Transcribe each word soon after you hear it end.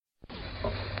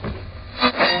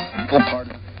critical part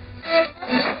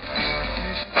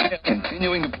of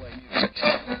continuing to play music.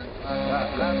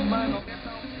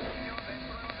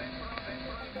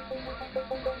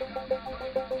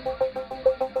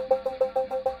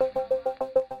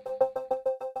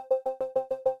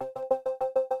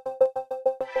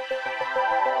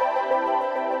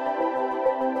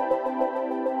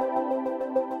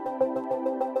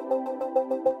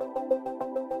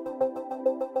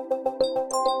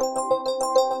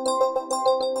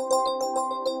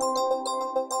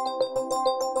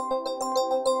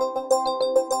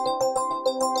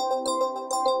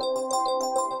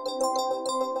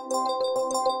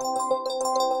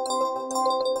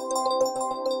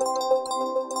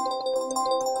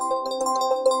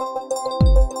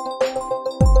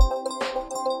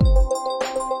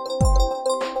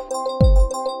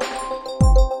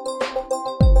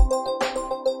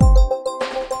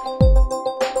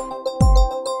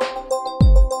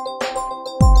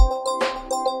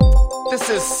 This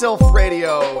is Sylph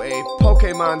Radio, a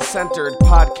Pokemon-centered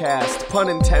podcast, pun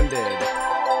intended.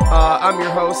 I'm your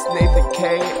host, Nathan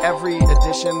K. Every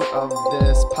edition of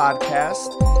this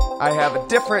podcast, I have a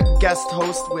different guest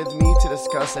host with me to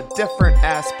discuss a different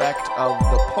aspect of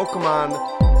the Pokemon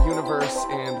universe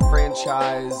and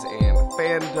franchise and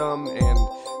fandom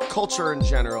and culture in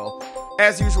general.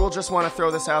 As usual, just want to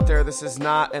throw this out there. This is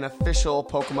not an official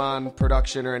Pokemon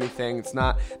production or anything. It's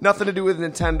nothing to do with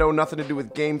Nintendo, nothing to do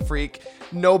with Game Freak.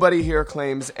 Nobody here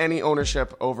claims any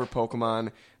ownership over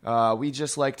Pokemon. We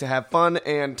just like to have fun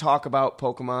and talk about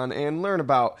Pokemon and learn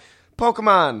about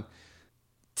Pokemon.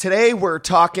 Today we're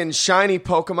talking shiny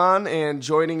Pokemon, and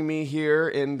joining me here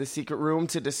in the secret room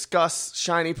to discuss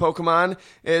shiny Pokemon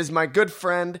is my good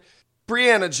friend,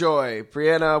 Brianna Joy.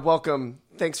 Brianna, welcome.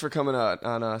 Thanks for coming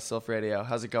on Sylph Radio.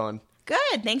 How's it going?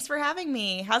 Good. Thanks for having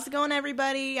me. How's it going,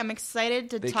 everybody? I'm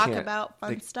excited to talk about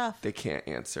fun stuff. They can't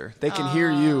answer. They can hear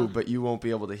you, but you won't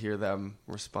be able to hear them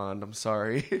respond. I'm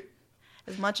sorry.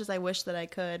 As much as I wish that I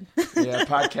could. Yeah,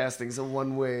 podcasting's a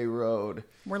one-way road.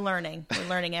 We're learning. We're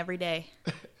learning every day.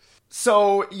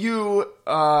 So you,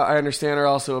 I understand, are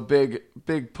also a big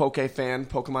Poke fan,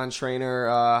 Pokemon trainer.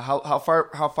 How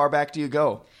far back do you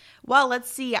go? Well, let's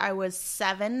see. I was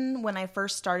 7 when I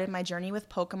first started my journey with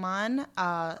Pokemon.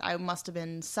 I must have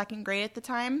been second grade at the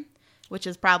time, which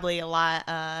is probably a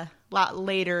lot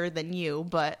later than you.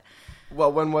 But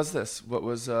well, when was this? What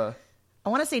was? I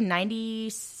want to say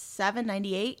 97,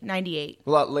 98, 98. A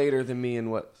lot later than me,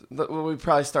 and we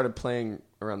probably started playing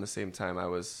around the same time. I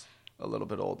was a little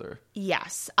bit older.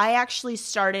 Yes. I actually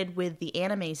started with the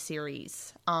anime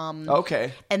series.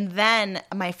 Okay. And then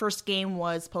my first game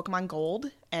was Pokemon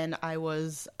Gold, and I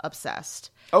was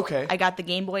obsessed. Okay. I got the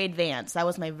Game Boy Advance. That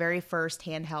was my very first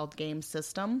handheld game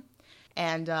system.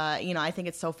 And, I think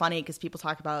it's so funny because people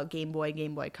talk about Game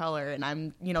Boy Color, and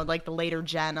I'm, like the later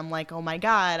gen, I'm like, oh my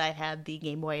God, I had the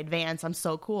Game Boy Advance. I'm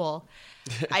so cool.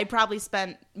 I probably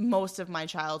spent most of my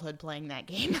childhood playing that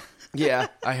game. Yeah,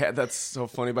 that's so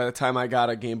funny. By the time I got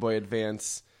a Game Boy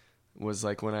Advance was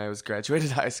like when I was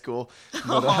graduated high school.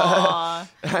 But,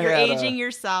 Aww, you're aging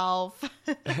yourself.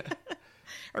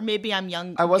 Or maybe I'm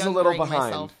young. I was a little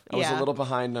behind. Myself. I was a little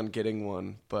behind on getting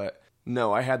one, but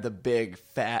no, I had the big,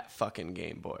 fat fucking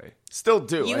Game Boy. Still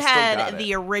do. You had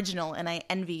the original, and I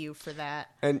envy you for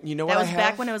that. And you know what? That was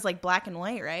back when it was like black and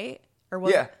white, right? Or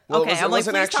was yeah. Well, okay, I'm like,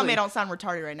 please tell me I don't sound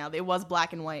retarded right now. It was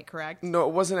black and white, correct? No,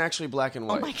 it wasn't actually black and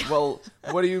white. Oh my God. Well,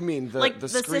 what do you mean? Like the the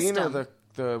screen system. or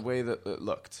the way that it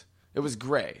looked? It was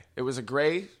gray. It was a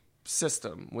gray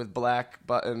system with black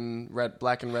and red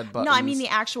buttons. No, I mean the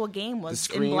actual game was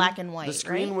in black and white. The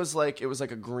screen right? was like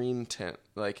a green tint.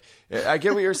 Like I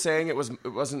get what you're saying. It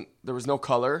wasn't. There was no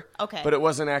color. Okay. But it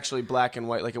wasn't actually black and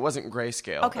white. Like it wasn't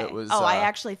grayscale. Okay. It was. I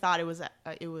actually thought it was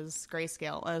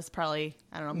grayscale. It was probably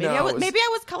I don't know. Maybe I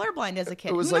was colorblind as a kid.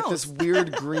 It was Who like knows? this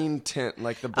weird green tint.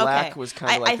 Like the black was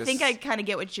kind of like. I think I kind of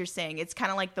get what you're saying. It's kind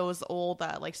of like those old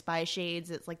like spy shades.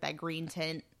 It's like that green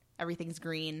tint. Everything's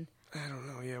green. I don't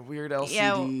know, yeah, weird LCD.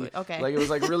 Yeah, okay. Like it was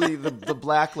like really the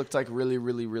black looked like really,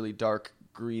 really, really dark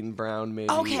green brown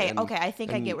maybe. Okay, I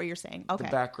think I get what you're saying. Okay.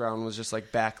 The background was just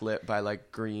like backlit by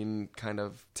like green kind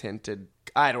of tinted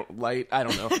I don't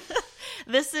know.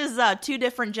 This is 2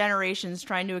 different generations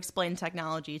trying to explain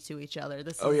technology to each other.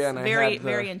 This is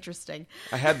very interesting.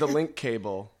 I had the link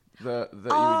cable. That you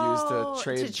would use to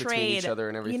trade between each other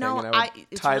and everything, and I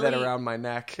would tie that around my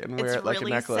neck and wear it like a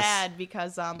necklace. It's really sad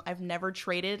because I've never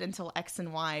traded until X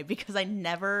and Y because I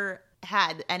never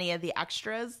had any of the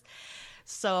extras.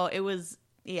 So it was,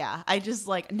 yeah, I just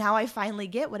like, now I finally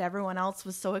get what everyone else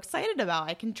was so excited about.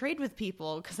 I can trade with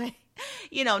people because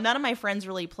none of my friends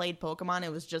really played Pokemon.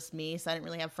 It was just me, so I didn't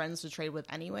really have friends to trade with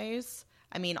anyways.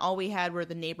 I mean, all we had were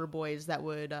the neighbor boys that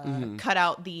would cut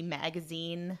out the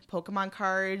magazine Pokemon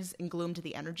cards and glue them to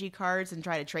the energy cards and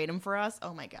try to trade them for us.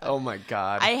 Oh my god. Oh my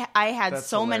god. I had That's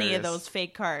so many of hilarious. those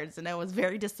fake cards, and I was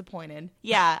very disappointed.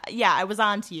 Yeah, I was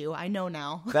on to you. I know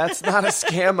now. That's not a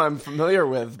scam I'm familiar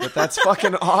with, but that's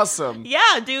fucking awesome.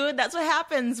 Yeah, dude, that's what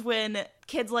happens when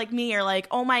kids like me are like,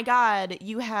 oh my god,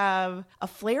 you have a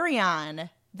Flareon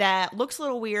that looks a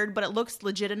little weird, but it looks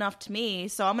legit enough to me,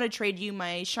 so I'm going to trade you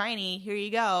my shiny. Here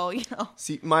you go. You know,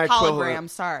 See, my hologram,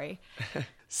 sorry.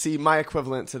 My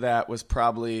equivalent to that was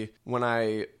probably when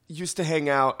I used to hang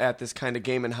out at this kind of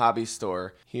game and hobby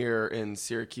store here in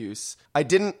Syracuse. I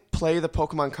didn't play the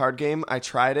Pokemon card game. I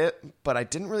tried it, but I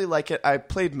didn't really like it. I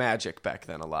played Magic back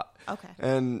then a lot. Okay.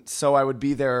 And so I would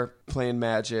be there playing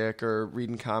Magic or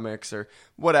reading comics or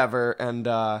whatever, and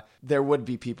there would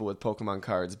be people with Pokemon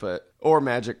cards, or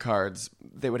Magic cards.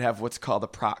 They would have what's called a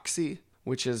proxy,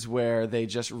 which is where they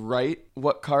just write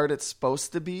what card it's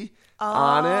supposed to be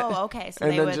on it. Oh, okay. So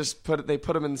and they then would just put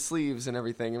them in sleeves and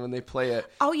everything, and when they play it.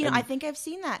 Oh, I think I've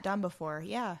seen that done before.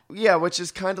 Yeah. Yeah, which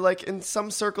is kind of like in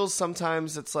some circles.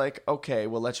 Sometimes it's like, okay,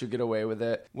 we'll let you get away with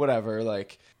it, whatever.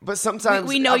 Like, but sometimes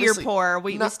We know you're obviously, poor.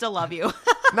 We still love you.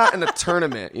 not in a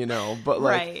tournament, but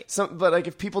like Right. but like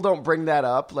if people don't bring that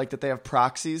up, like that they have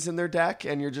proxies in their deck,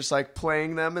 and you're just like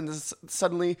playing them, and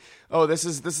suddenly, oh, this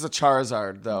is a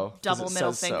Charizard though. 'cause Double it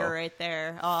middle says finger so. right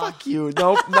there. Oh. Fuck you.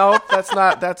 Nope, that's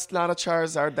not a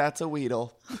Charizard. That's a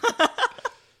Weedle.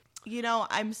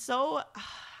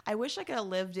 I wish I could have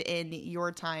lived in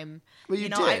your time. Well, you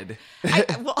did.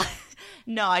 did. Well,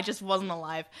 no, I just wasn't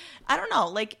alive. I don't know.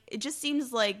 Like, it just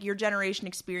seems like your generation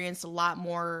experienced a lot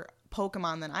more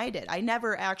Pokemon than I did. I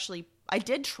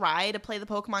did try to play the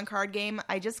Pokemon card game.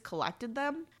 I just collected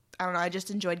them. I don't know. I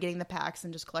just enjoyed getting the packs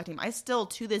and just collecting them. I still,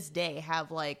 to this day,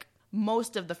 have like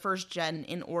most of the first gen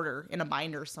in order in a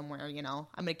binder somewhere, I'm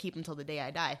going to keep them till the day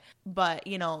I die. But,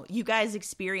 you guys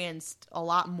experienced a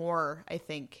lot more, I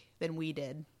think, than we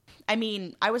did. I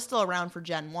mean, I was still around for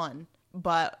Gen 1,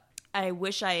 but I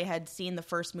wish I had seen the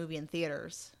first movie in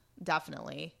theaters.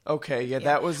 Definitely. Okay, yeah,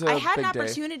 that was a I had big an day.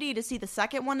 opportunity to see the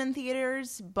second one in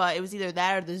theaters, but it was either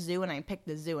that or the zoo, and I picked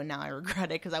the zoo, and now I regret it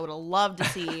because I would have loved to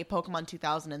see Pokemon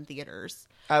 2000 in theaters.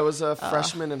 I was a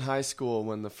freshman in high school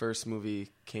when the first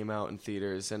movie came out in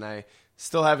theaters, and I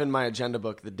still have in my agenda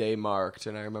book the day marked,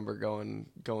 and I remember going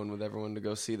with everyone to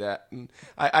go see that. And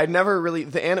I never really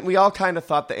we all kind of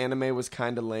thought the anime was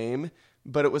kind of lame,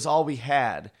 but it was all we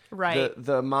had. Right.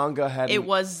 The manga hadn't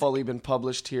was fully been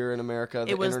published here in America.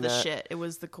 It was internet, the shit. It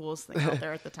was the coolest thing out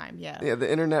there at the time. Yeah. Yeah, the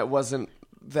internet wasn't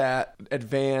that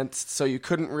advanced, so you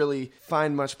couldn't really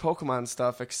find much Pokemon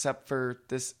stuff except for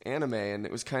this anime, and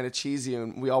it was kind of cheesy,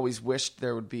 and we always wished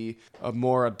there would be a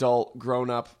more adult,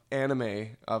 grown-up anime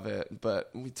of it,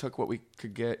 but we took what we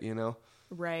could get,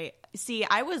 Right. See,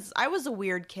 I was a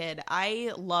weird kid.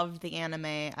 I loved the anime.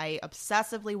 I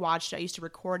obsessively watched it. I used to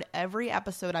record every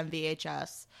episode on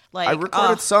VHS. Like, I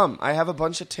recorded some. I have a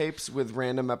bunch of tapes with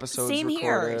random episodes Same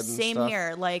recorded.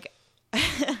 here. Like,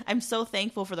 I'm so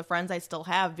thankful for the friends I still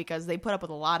have because they put up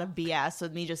with a lot of BS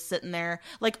with me just sitting there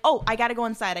like, oh, I gotta go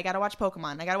inside. I gotta watch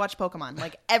Pokemon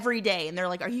like every day. And they're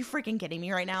like, are you freaking kidding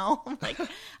me right now? I'm like,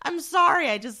 I'm sorry.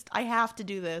 I have to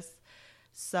do this.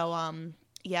 So,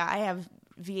 yeah, I have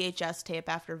VHS tape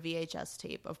after VHS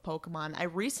tape of Pokemon. I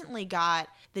recently got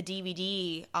the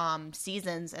DVD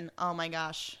seasons, and oh my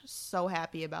gosh, so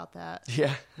happy about that.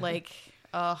 Yeah. Like,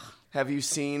 ugh. Have you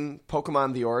seen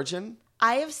Pokemon The Origin?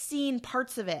 I have seen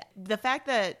parts of it. The fact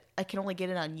that I can only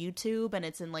get it on YouTube and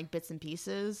it's in like bits and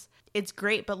pieces, it's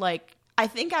great, but like I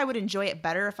think I would enjoy it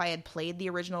better if I had played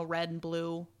the original Red and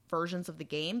Blue versions of the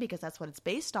game because that's what it's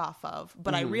based off of.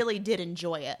 But I really did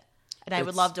enjoy it. And I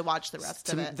would love to watch the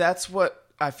rest of it. That's what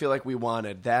I feel like we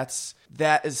wanted. That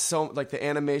is so like the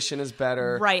animation is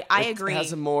better. Right, I agree. It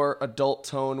has a more adult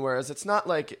tone, whereas it's not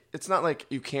like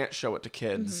you can't show it to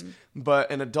kids,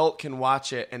 but an adult can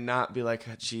watch it and not be like,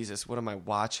 oh, Jesus, what am I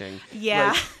watching?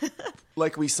 Yeah.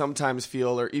 Like we sometimes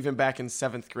feel, or even back in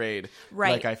 7th grade,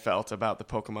 Right. like I felt about the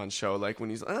Pokemon show, like when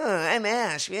he's, I'm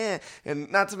Ash, yeah,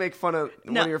 and not to make fun of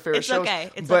one of your favorite it's shows, okay.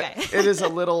 It's but okay. it is a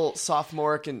little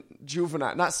sophomoric and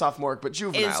juvenile, not sophomoric, but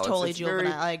juvenile. It's totally very,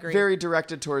 juvenile, I agree. Very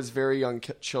directed towards very young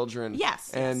children.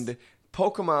 Yes. And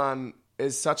Pokemon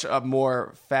is such a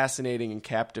more fascinating and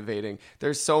captivating.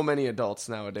 There's so many adults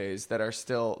nowadays that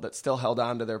still held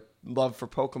on to their love for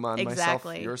Pokemon,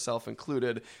 Exactly. myself, yourself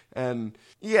included. And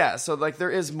yeah, so like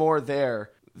there is more there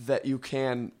that you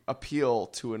can appeal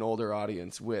to an older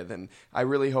audience with. And I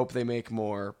really hope they make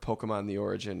more Pokemon The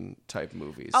Origin type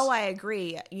movies. Oh, I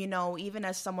agree. You know, even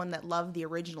as someone that loved the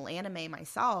original anime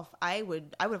myself, I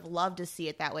would have loved to see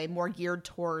it that way, more geared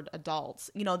toward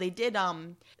adults. You know, they did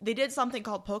something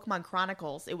called Pokemon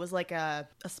Chronicles. It was like a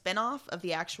spin-off of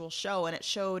the actual show, and it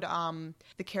showed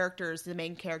the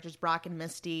main characters, Brock and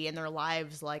Misty, and their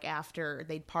lives like after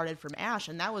they'd parted from Ash,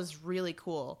 and that was really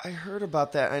cool. I heard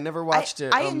about that. I never watched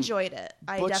it. I enjoyed it.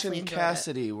 I Butch definitely and enjoyed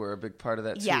Cassidy were a big part of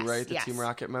that too, Yes, right? The yes. Team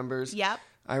Rocket members. Yep.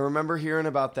 I remember hearing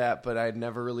about that, but I'd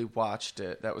never really watched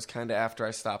it. That was kind of after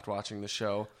I stopped watching the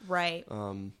show. Right.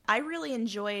 I really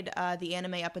enjoyed the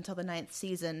anime up until the 9th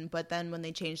season, but then when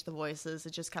they changed the voices,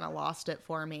 it just kind of lost it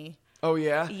for me. Oh,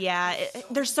 yeah? Yeah,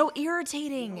 they're so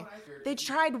irritating. They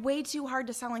tried way too hard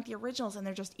to sound like the originals, and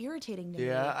they're just irritating to me.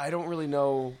 Yeah, I don't really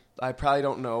know. I probably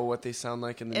don't know what they sound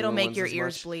like in the It'll newer make ones your as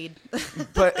ears much. bleed.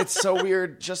 But it's so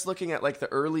weird just looking at like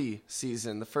the early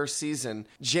season, the first season.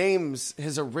 James,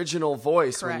 his original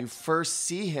voice when you Correct. first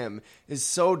see him is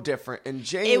so different. And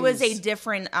James, It was a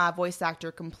different voice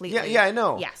actor completely. yeah, I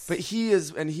know. Yes. But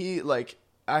he like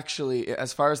actually,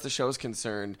 as far as the show's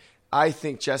concerned, I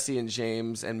think Jesse and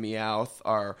James and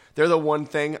Meowth they're the one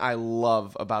thing I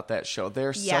love about that show.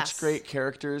 They're Yes. such great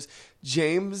characters.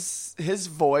 James, his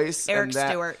voice, Eric and that,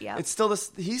 Stewart, yeah. it's still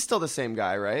he's still the same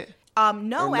guy, right?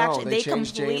 No, Or actually, they they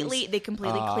changed completely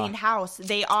James? cleaned house.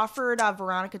 They offered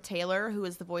Veronica Taylor, who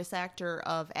is the voice actor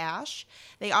of Ash,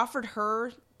 they offered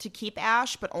her to keep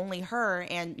Ash, but only her.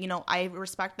 And, you know, I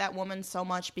respect that woman so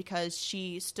much because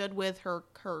she stood with her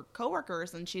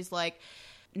coworkers, and she's like,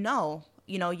 no,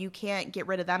 you know, you can't get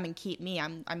rid of them and keep me.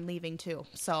 I'm leaving too.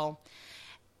 So,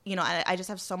 you know, I just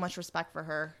have so much respect for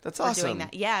her. That's for awesome. doing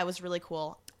that. Yeah, it was really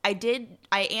cool. I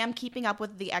am keeping up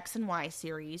with the X and Y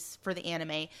series for the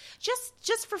anime,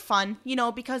 just for fun, you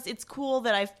know, because it's cool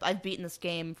that I've beaten this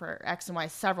game for X and Y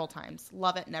several times.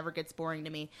 Love it, never gets boring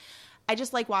to me. I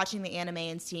just like watching the anime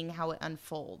and seeing how it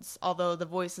unfolds. Although the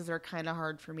voices are kind of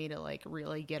hard for me to like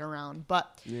really get around,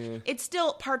 but it's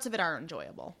still, parts of it are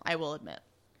enjoyable, I will admit.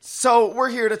 So we're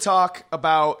here to talk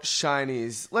about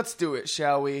shinies. Let's do it,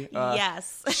 shall we?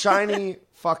 Yes. Shiny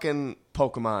fucking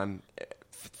Pokemon.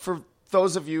 For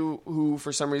those of you who,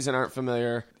 for some reason, aren't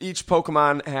familiar, each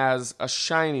Pokemon has a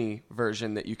shiny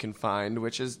version that you can find,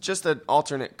 which is just an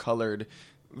alternate colored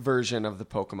version of the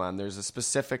Pokemon. There's a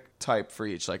specific type for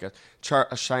each. Like a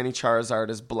shiny Charizard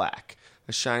is black.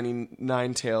 A shiny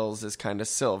Ninetales is kind of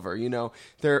silver. You know,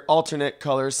 they're alternate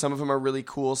colors. Some of them are really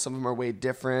cool. Some of them are way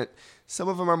different. Some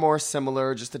of them are more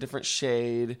similar, just a different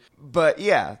shade. But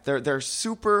yeah, they're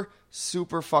super,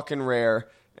 super fucking rare.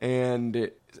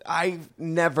 And I've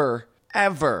never,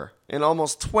 ever, in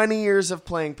almost 20 years of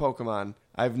playing Pokemon,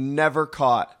 I've never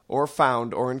caught or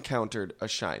found or encountered a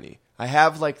shiny. I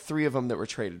have like 3 of them that were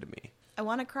traded to me. I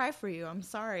want to cry for you. I'm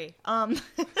sorry.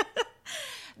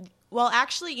 Well,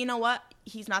 actually, you know what?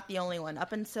 He's not the only one.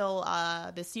 Up until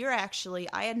this year, actually,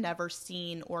 I had never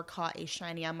seen or caught a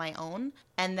shiny on my own.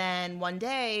 And then one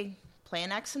day,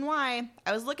 playing X and Y,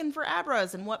 I was looking for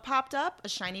Abras, and what popped up? A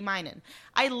shiny Minun.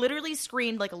 I literally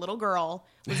screamed like a little girl,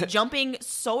 was jumping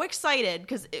so excited,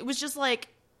 because it was just like,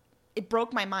 it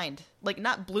broke my mind. Like,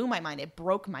 not blew my mind, it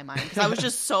broke my mind. Because I was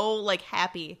just so, like,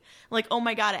 happy. Like, oh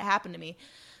my god, it happened to me.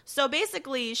 So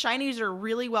basically, shinies are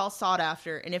really well sought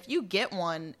after, and if you get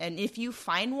one, and if you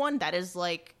find one, that is,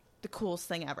 like, the coolest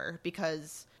thing ever,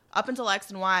 because up until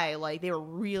X and Y, like, they were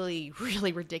really,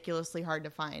 really ridiculously hard to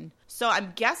find. So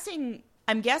I'm guessing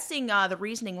the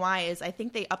reasoning why is I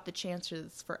think they upped the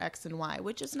chances for X and Y,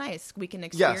 which is nice. We can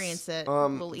experience it a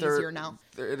little easier now.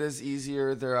 It is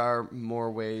easier. There are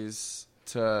more ways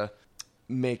to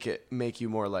make you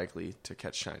more likely to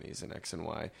catch shinies in X and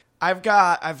Y. I've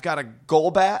got a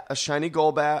Golbat, a shiny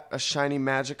Golbat, a shiny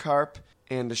Magikarp,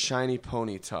 and a shiny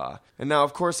Ponyta. And now,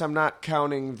 of course, I'm not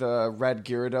counting the red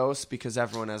Gyarados because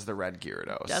everyone has the red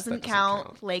Gyarados. Doesn't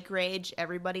count. Lake Rage,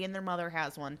 everybody and their mother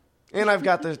has one. And I've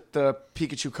got the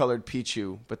Pikachu-colored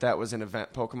Pichu, but that was an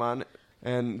event Pokemon.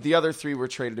 And the other 3 were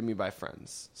traded to me by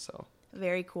friends, so...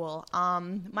 Very cool.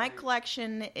 My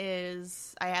collection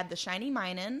is, I had the shiny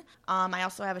Minun. I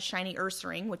also have a shiny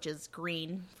Ursaring, which is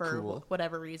green for Cool.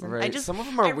 whatever reason. Right. Some of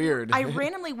them are weird. I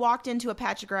randomly walked into a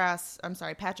patch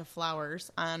of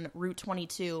flowers on Route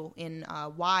 22 in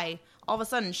Y. All of a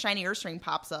sudden, shiny Ursaring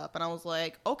pops up, and I was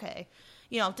like, okay.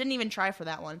 You know, didn't even try for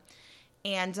that one.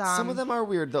 And some of them are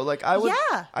weird though. Like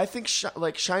I think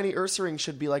like shiny Ursaring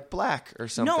should be like black or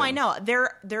something. No, I know.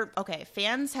 They're okay.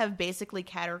 Fans have basically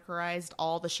categorized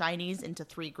all the shinies into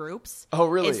 3 groups. Oh,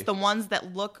 really? It's the ones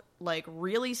that look like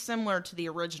really similar to the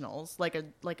originals, like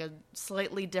a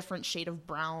slightly different shade of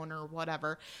brown or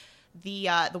whatever. The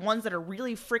ones that are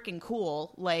really freaking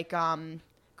cool, like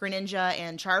Greninja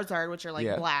and Charizard, which are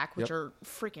like black, which are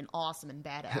freaking awesome and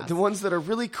badass. The ones that are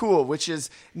really cool, which is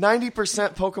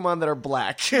 90% Pokemon that are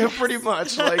black, pretty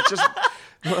much. Like just.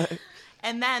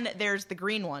 And then there's the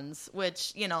green ones,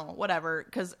 which, you know, whatever,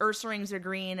 because Ursalings are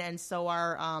green, and so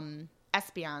are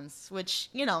Espeons, which,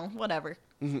 you know, whatever.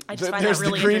 I just find There's that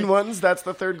really the green ones. That's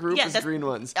the third group. Yeah, is green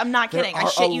ones. I'm not kidding. There I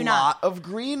shit you are a not. lot of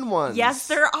green ones. Yes,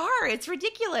 there are. It's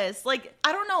ridiculous. Like,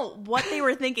 I don't know what they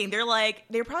were thinking.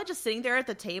 They're probably just sitting there at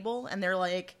the table, and they're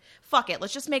like, fuck it,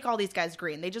 let's just make all these guys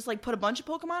green. They just, like, put a bunch of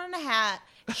Pokemon in a hat,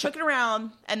 shook it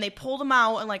around, and they pulled them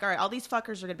out, and, like, all right, all these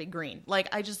fuckers are going to be green. Like,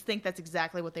 I just think that's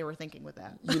exactly what they were thinking with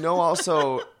that. You know,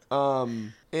 also,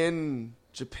 in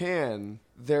Japan,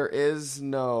 there is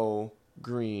no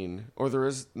green, or there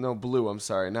is no blue. I'm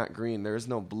sorry, not green. There is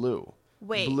no blue.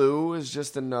 Wait. Blue is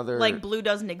just another... Like, blue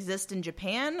doesn't exist in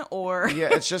Japan, or... Yeah,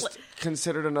 it's just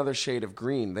considered another shade of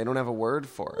green. They don't have a word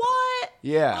for it. What?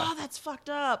 Yeah. Oh, that's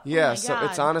fucked up. Yeah, oh my so God.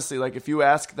 it's honestly, like, if you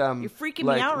ask them... You're freaking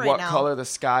like, me out right what now. color the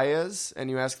sky is, and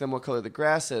you ask them what color the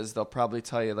grass is, they'll probably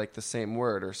tell you, like, the same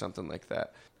word or something like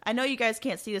that. I know you guys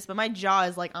can't see this, but my jaw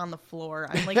is, like, on the floor.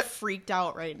 I'm, like, freaked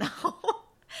out right now.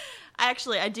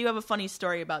 Actually, I do have a funny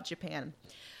story about Japan.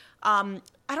 I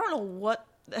don't know what...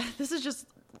 This is just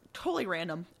totally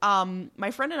random.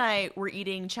 My friend and I were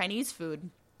eating Chinese food,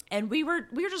 and we were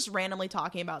just randomly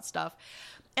talking about stuff.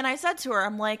 And I said to her,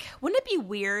 I'm like, wouldn't it be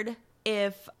weird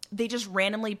if they just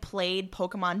randomly played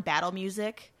Pokemon battle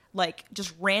music, like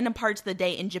just random parts of the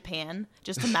day in Japan,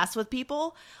 just to mess with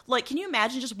people? Like, can you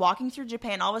imagine just walking through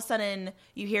Japan, all of a sudden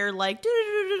you hear like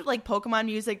like Pokemon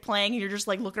music playing, and you're just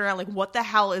like looking around like, what the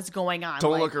hell is going on?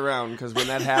 Don't like, look around, because when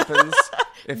that happens,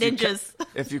 ninjas.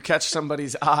 if you catch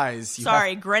somebody's eyes,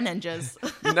 Greninjas.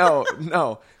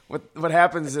 No. What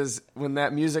happens is when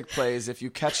that music plays, if you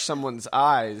catch someone's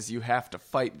eyes, you have to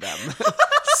fight them.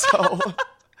 So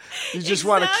you just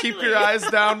want to keep your eyes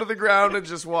down to the ground and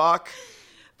just walk.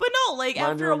 But no, like,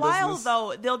 Mind after your a own while, business.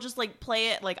 though, they'll just, like, play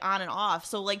it, like, on and off.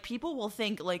 So, like, people will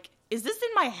think, like, is this in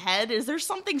my head? Is there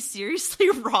something seriously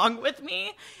wrong with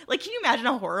me? Like, can you imagine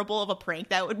how horrible of a prank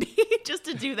that would be just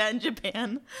to do that in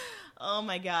Japan? Oh,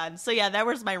 my God. So, yeah, that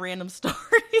was my random story.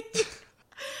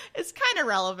 It's kind of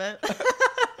relevant.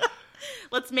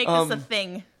 Let's make this a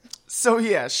thing. So,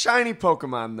 yeah, shiny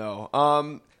Pokemon,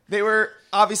 though. They were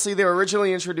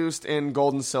originally introduced in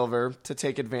Gold and Silver to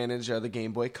take advantage of the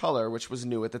Game Boy Color, which was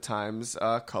new at the time's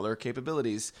color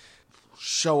capabilities.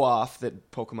 Show off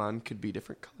that Pokemon could be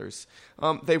different colors.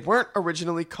 They weren't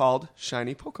originally called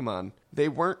shiny Pokemon. They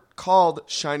weren't called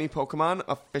shiny Pokemon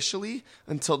officially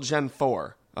until Gen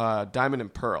 4, Diamond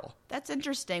and Pearl. That's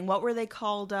interesting. What were they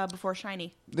called before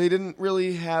shiny? They didn't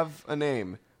really have a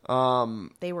name.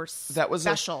 They were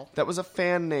special. That was a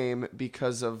fan name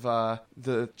because of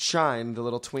the shine, the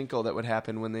little twinkle that would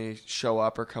happen when they show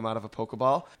up or come out of a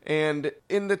Pokeball. And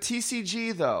in the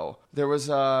TCG, though, there was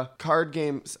a card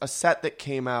game, a set that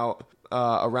came out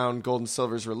around Gold and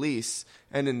Silver's release,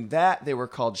 and in that they were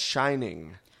called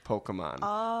Shining Pokemon.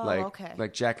 Oh, okay.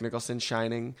 Like Jack Nicholson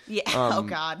Shining. Yeah. Oh,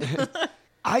 God.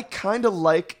 I kind of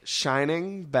like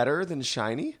Shining better than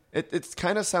Shiny. It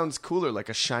kind of sounds cooler, like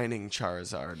a Shining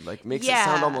Charizard. Like, makes it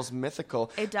sound almost mythical.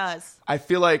 It does. I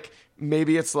feel like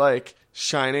maybe it's like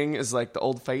Shining is like the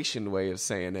old-fashioned way of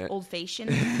saying it.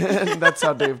 Old-fashioned? That's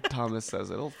how Dave Thomas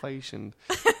says it, old-fashioned.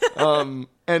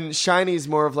 And Shiny's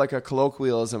more of like a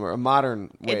colloquialism or a modern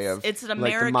way of... It's an like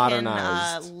American the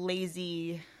modernized.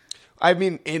 lazy... I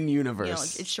mean, in universe. You know,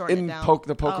 it's shortened in down.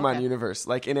 the Pokemon okay. universe.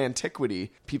 Like, in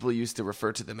antiquity, people used to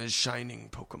refer to them as shining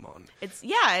Pokemon. It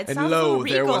and sounds a lo, little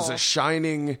regal. there was a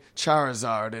shining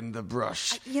Charizard in the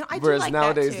brush. I do Whereas like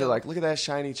nowadays, that too. they're like, look at that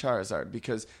shiny Charizard,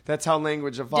 because that's how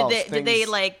language evolves. Did they,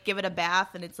 like, give it a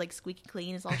bath and it's, like, squeaky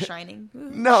clean, it's all shining? Ooh,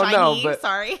 No, shiny, but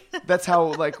sorry. That's how,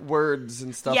 like, words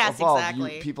and stuff Yes, evolve.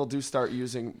 exactly. People do start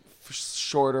using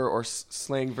shorter or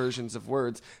slang versions of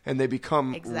words, and they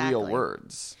become real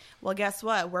words. Well, guess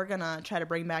what? We're going to try to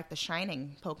bring back the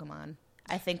shining Pokemon.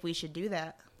 I think we should do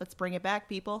that. Let's bring it back,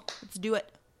 people. Let's do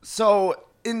it. So,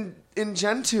 in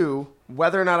Gen 2,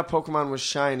 whether or not a Pokemon was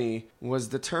shiny was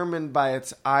determined by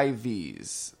its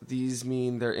IVs. These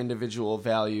mean their individual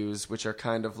values, which are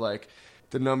kind of like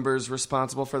the numbers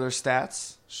responsible for their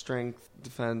stats. Strength,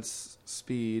 defense,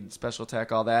 speed, special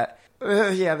attack, all that.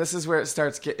 Yeah, this is where it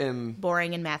starts getting...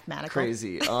 boring and mathematical.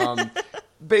 crazy.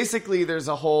 basically there's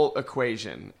a whole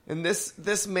equation, and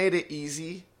this made it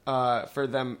easy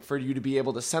for you to be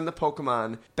able to send the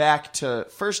Pokemon back to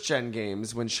first gen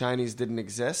games when shinies didn't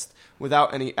exist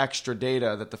without any extra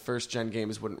data that the first gen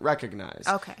games wouldn't recognize.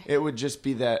 Okay. It would just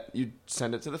be that you'd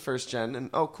send it to the first gen and,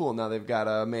 oh cool, now they've got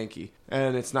a Mankey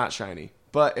and it's not shiny.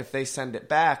 But if they send it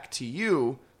back to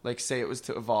you, like say it was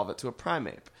to evolve it to a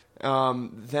Primeape,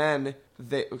 then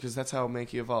because that's how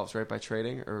Mankey evolves, right? By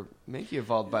trading? Or Mankey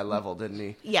evolved by level, didn't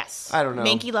he? Yes. I don't know.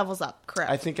 Mankey levels up, correct.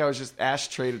 I think I was just Ash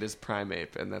traded his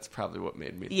Primeape, and that's probably what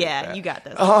made me think that. You got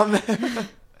this.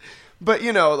 But,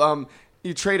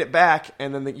 you trade it back,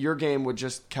 and then your game would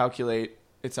just calculate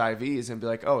its IVs and be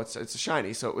like, oh, it's a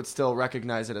shiny, so it would still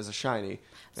recognize it as a shiny,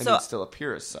 and it would still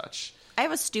appear as such. I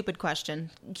have a stupid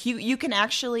question. You can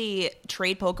actually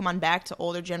trade Pokemon back to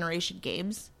older generation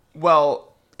games? Well...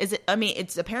 Is it? I mean,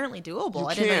 it's apparently doable.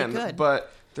 I didn't know you could.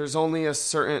 But there's only a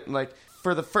certain,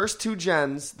 for the first 2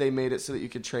 gens, they made it so that you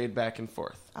could trade back and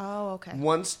forth. Oh, okay.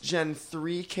 Once Gen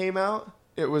 3 came out,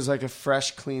 it was like a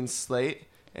fresh, clean slate,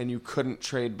 and you couldn't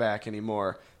trade back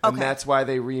anymore. And that's why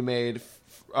they remade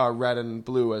Red and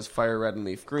Blue as Fire Red and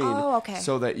Leaf Green. Oh, okay.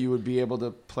 So that you would be able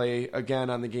to play again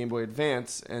on the Game Boy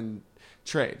Advance and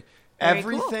trade. Very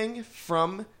Everything cool.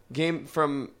 from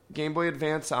Game Boy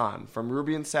Advance on, from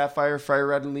Ruby and Sapphire, Fire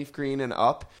Red and Leaf Green, and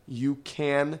up, you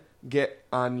can get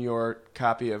on your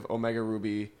copy of Omega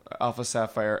Ruby, Alpha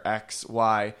Sapphire, X,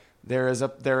 Y. There is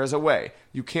a way.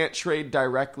 You can't trade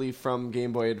directly from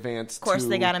Game Boy Advance. Of course, to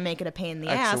they got to make it a pain in the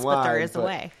X ass, and Y, but there is a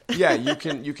way. Yeah, you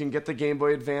can get the Game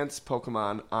Boy Advance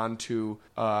Pokemon onto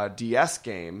a DS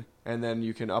game, and then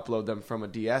you can upload them from a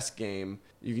DS game.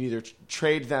 You can either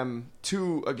trade them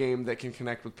to a game that can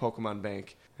connect with Pokemon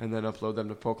Bank, and then upload them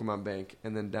to Pokemon Bank,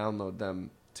 and then download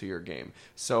them to your game.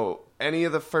 So any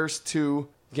of the first 2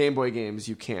 Game Boy games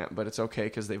you can't, but it's okay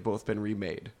because they've both been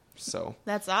remade. So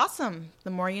that's awesome.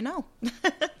 The more you know.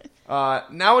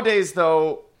 Nowadays,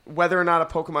 though, whether or not a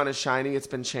Pokemon is shiny, it's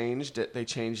been changed. They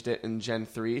changed it in Gen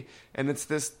 3, and it's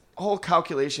this whole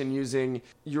calculation using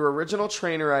your original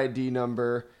trainer ID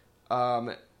number,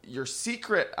 your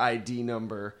secret ID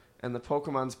number, and the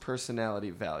Pokemon's personality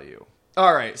value.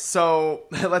 All right, so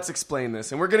let's explain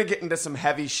this. And we're going to get into some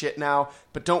heavy shit now,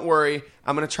 but don't worry.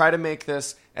 I'm going to try to make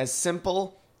this as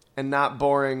simple and not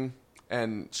boring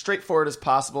and straightforward as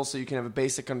possible so you can have a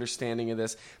basic understanding of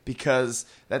this, because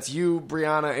that's you,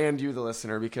 Brianna, and you, the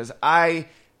listener, because I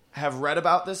have read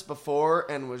about this before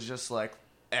and was just like,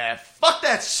 fuck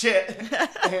that shit,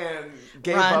 and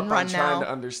gave up on trying to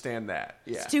understand that.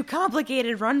 Yeah. It's too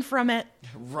complicated. Run from it.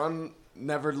 Run,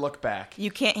 never look back.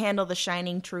 You can't handle the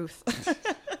shining truth.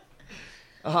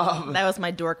 That was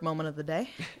my dork moment of the day.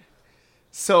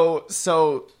 So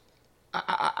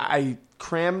I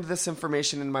crammed this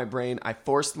information in my brain. I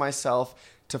forced myself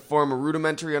to form a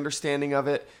rudimentary understanding of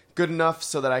it, good enough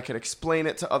so that I could explain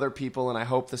it to other people, and I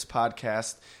hope this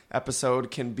podcast episode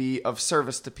can be of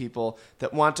service to people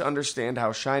that want to understand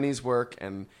how shinies work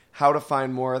and how to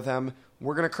find more of them.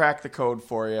 We're going to crack the code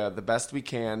for you the best we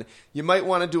can. You might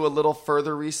want to do a little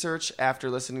further research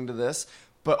after listening to this,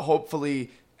 but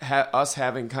hopefully us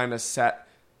having kind of set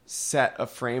a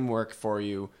framework for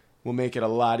you will make it a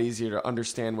lot easier to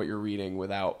understand what you're reading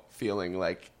without feeling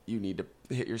like you need to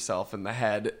hit yourself in the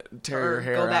head, tear your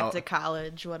hair out. Go back to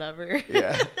college, whatever.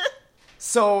 Yeah.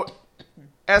 So,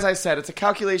 as I said, it's a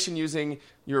calculation using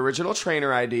your original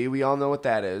trainer ID. We all know what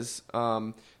that is.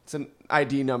 It's an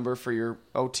ID number for your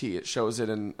OT. It shows it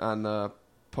on the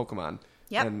Pokemon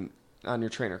and on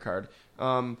your trainer card.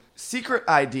 Secret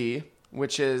ID,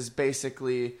 which is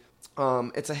basically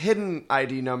it's a hidden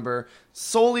ID number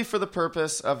solely for the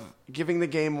purpose of giving the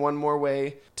game one more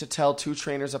way to tell 2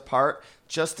 trainers apart,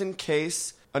 just in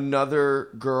case another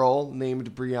girl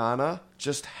named Brianna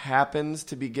just happens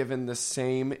to be given the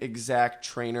same exact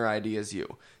trainer ID as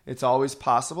you. It's always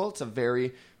possible. It's a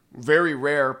very, very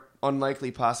rare,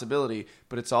 unlikely possibility,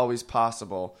 but it's always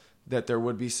possible that there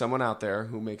would be someone out there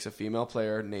who makes a female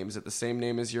player, names it the same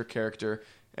name as your character,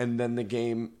 and then the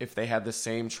game, if they had the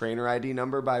same trainer ID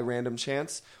number by random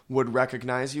chance, would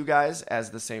recognize you guys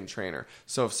as the same trainer.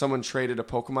 So if someone traded a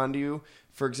Pokemon to you,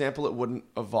 for example, it wouldn't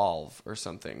evolve or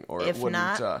something, or it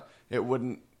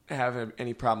wouldn't have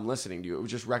any problem listening to you. It would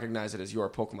just recognize it as your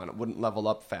Pokemon. It wouldn't level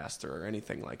up faster or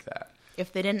anything like that.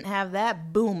 If they didn't have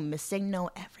that, boom, missing no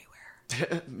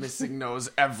everywhere. Missing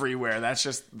nose everywhere. That's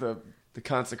just the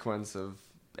consequence of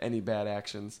any bad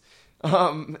actions.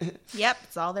 Yep,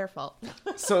 it's all their fault.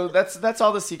 So that's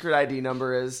all the secret ID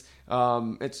number is.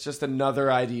 It's just another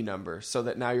ID number, so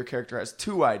that now your character has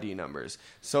 2 ID numbers.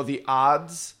 So the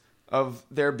odds of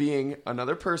there being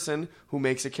another person who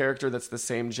makes a character that's the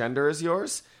same gender as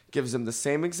yours gives him the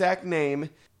same exact name,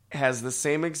 has the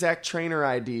same exact trainer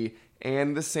ID,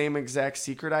 and the same exact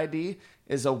secret ID,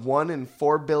 is a 1 in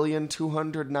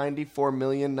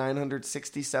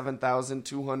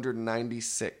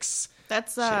 4,294,967,296.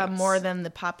 That's chance. more than the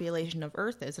population of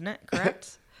Earth, isn't it?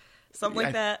 Correct? Something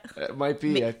like that. It might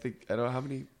be. I don't know how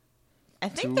many. I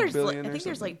think 2 there's billion or there's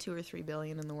something? like 2 or 3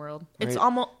 billion in the world. Right. It's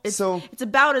almost it's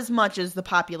about as much as the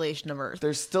population of Earth.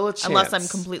 There's still a chance. Unless I'm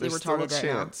completely There's retarded still a right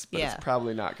now. chance, but Yeah. it's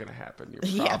probably not going to happen. You're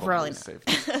Yeah, probably probably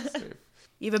not. safe.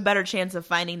 You have a better chance of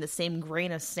finding the same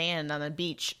grain of sand on a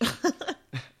beach.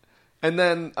 And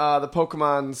then the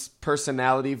Pokemon's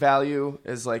personality value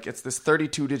is like, it's this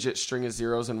 32-digit string of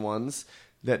zeros and ones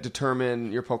that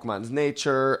determine your Pokemon's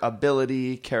nature,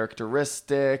 ability,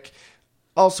 characteristic,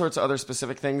 all sorts of other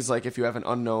specific things. Like if you have an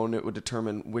unknown, it would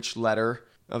determine which letter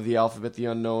of the alphabet the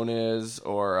unknown is,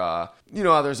 or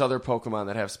there's other Pokemon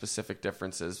that have specific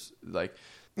differences. Like,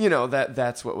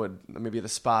 that's what would maybe the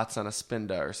spots on a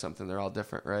Spinda or something. They're all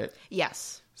different, right?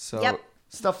 Yes. So Yep.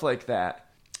 stuff like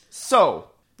that. So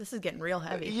This is getting real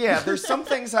heavy. yeah, there's some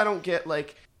things I don't get.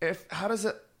 Like if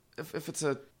it's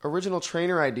a original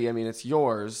trainer ID, I mean it's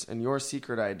yours and your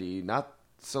secret ID, not.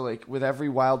 So, like, with every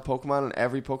wild Pokemon and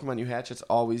every Pokemon you hatch, it's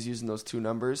always using those 2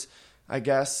 numbers, I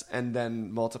guess, and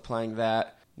then multiplying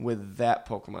that with that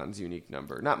Pokemon's unique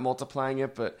number. Not multiplying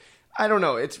it, but I don't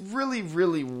know. It's really,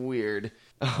 really weird.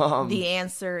 The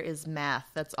answer is math.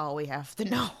 That's all we have to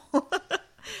know.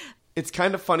 It's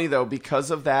kind of funny, though, because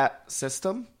of that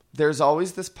system, there's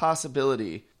always this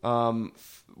possibility,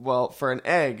 for an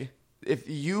egg, if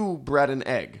you bred an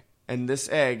egg, and this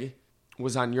egg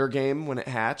was on your game when it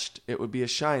hatched, it would be a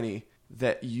shiny,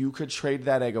 that you could trade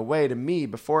that egg away to me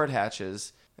before it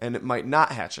hatches, and it might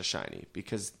not hatch a shiny,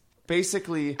 because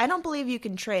basically... I don't believe you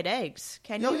can trade eggs.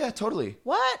 Can you? Oh, yeah, totally.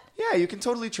 What? Yeah, you can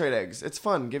totally trade eggs. It's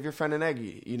fun. Give your friend an egg.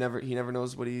 He never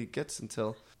knows what he gets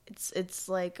until... It's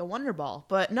like a Wonder Ball.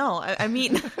 But no, I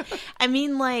mean,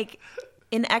 like,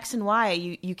 in X and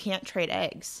Y, you can't trade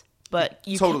eggs. But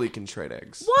you totally can trade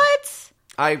eggs. What?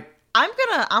 I'm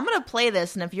gonna play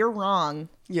this, and if you're wrong,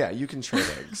 yeah, you can trade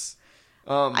eggs.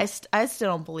 I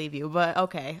still don't believe you, but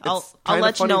okay, I'll kind of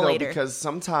let you funny, know though, later. Because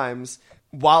sometimes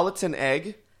while it's an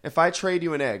egg, if I trade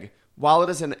you an egg, while it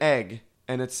is an egg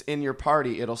and it's in your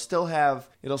party, it'll still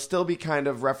be kind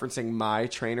of referencing my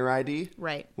trainer ID,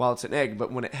 Right. While it's an egg,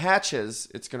 but when it hatches,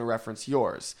 it's going to reference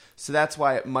yours. So that's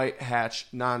why it might hatch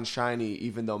non-shiny,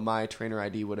 even though my trainer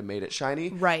ID would have made it shiny,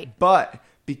 Right. But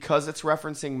because it's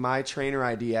referencing my trainer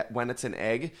ID when it's an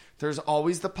egg, there's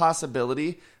always the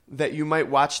possibility that you might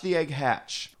watch the egg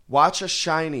hatch, watch a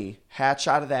shiny hatch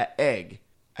out of that egg,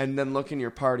 and then look in your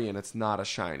party and it's not a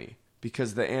shiny.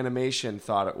 Because the animation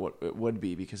thought it would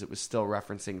be, because it was still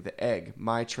referencing the egg,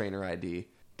 my trainer ID.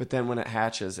 But then when it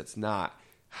hatches, it's not.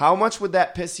 How much would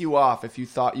that piss you off if you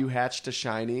thought you hatched a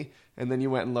shiny and then you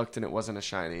went and looked and it wasn't a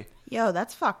shiny? Yo,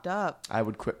 that's fucked up. I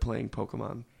would quit playing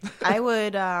Pokemon. I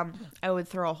would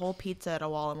throw a whole pizza at a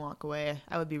wall and walk away.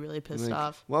 I would be really pissed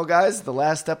off. Well, guys, the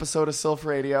last episode of Sylph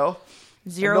Radio.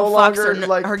 Zero no fucks longer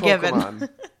like are Pokemon. given.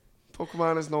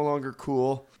 Pokemon is no longer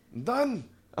cool. Done.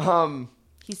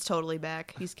 He's totally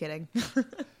back. He's kidding.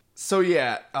 So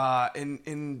yeah,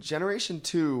 in Generation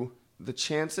 2, the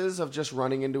chances of just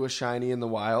running into a shiny in the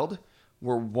wild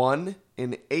were 1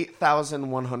 in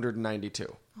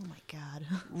 8,192. Oh my god.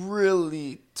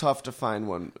 Really tough to find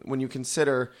one. When you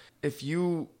consider if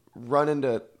you run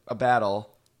into a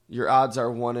battle, your odds are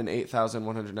 1 in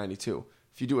 8,192.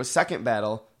 If you do a second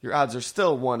battle, your odds are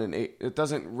still 1 in 8. It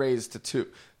doesn't raise to 2.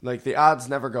 Like, the odds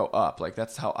never go up. Like,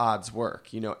 that's how odds work.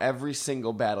 Every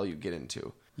single battle you get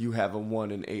into, you have a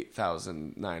 1 in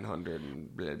 8,900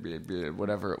 and blah, blah, blah,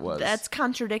 whatever it was. That's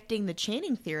contradicting the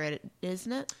chaining theory,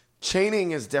 isn't it?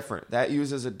 Chaining is different. We're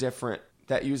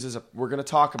going to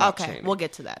talk about Okay, chaining. we'll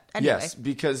get to that. Anyway. Yes,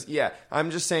 because,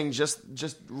 I'm just saying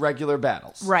just regular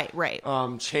battles. Right.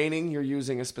 Chaining, you're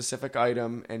using a specific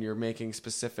item and you're making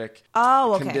specific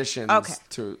okay. conditions Okay.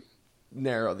 to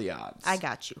narrow the odds. I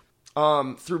got you.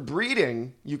 Through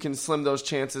breeding, you can slim those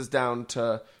chances down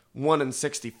to 1 in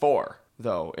 64,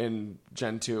 though, in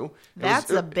Gen 2. That's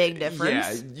a big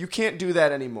difference. Yeah, you can't do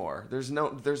that anymore. There's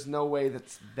no way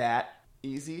that's that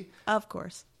easy. Of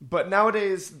course. But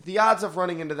nowadays, the odds of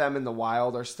running into them in the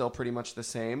wild are still pretty much the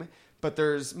same. But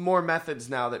there's more methods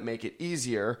now that make it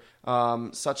easier,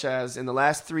 such as in the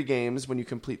last 3 games, when you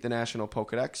complete the National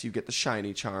Pokedex, you get the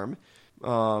Shiny Charm.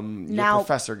 Your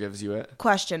professor gives you it.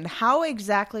 Question, how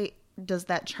exactly does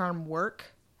that charm work?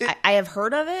 I have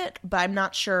heard of it, but I'm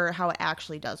not sure how it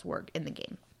actually does work in the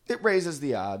game. It raises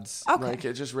the odds. Okay. Like,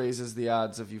 it just raises the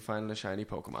odds of you finding a shiny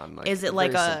Pokemon. Like, Is it very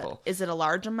like simple. is it a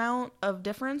large amount of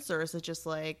difference, or is it just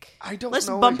like, I don't let's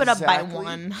know bump it up by exactly,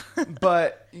 one?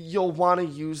 but you'll want to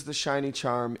use the shiny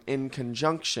charm in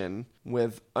conjunction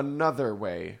with another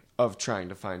way of trying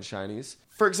to find shinies.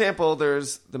 For example,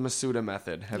 there's the Masuda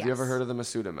method. Have you Yes. ever heard of the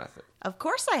Masuda method? Of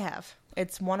course I have.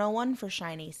 It's 101 for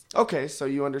shinies. Okay, so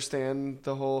you understand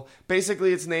the whole...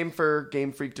 Basically, it's named for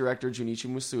Game Freak director Junichi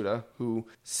Masuda, who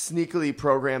sneakily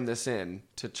programmed this in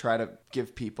to try to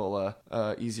give people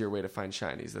a easier way to find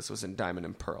shinies. This was in Diamond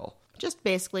and Pearl. Just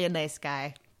basically a nice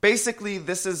guy. Basically,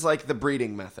 this is like the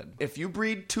breeding method. If you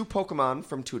breed 2 Pokemon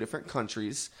from 2 different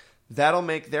countries, that'll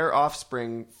make their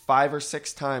offspring 5 or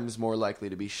 6 times more likely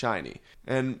to be shiny.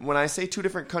 And when I say 2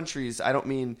 different countries, I don't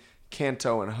mean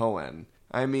Kanto and Hoenn.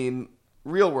 I mean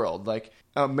real world, like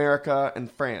America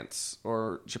and France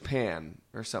or Japan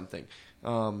or something.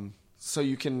 So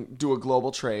you can do a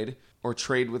global trade or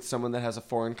trade with someone that has a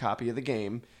foreign copy of the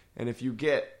game. And if you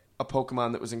get a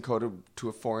Pokemon that was encoded to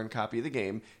a foreign copy of the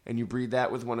game and you breed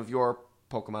that with one of your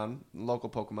Pokemon, local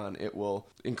Pokemon, it will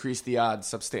increase the odds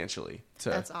substantially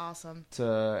That's awesome.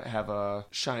 to have a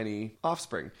shiny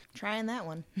offspring. Trying that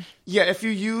one. Yeah, if you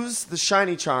use the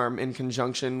shiny charm in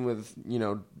conjunction with,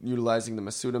 utilizing the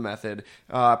Masuda method,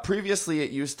 previously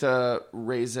it used to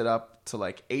raise it up to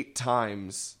like 8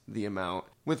 times the amount,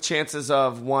 with chances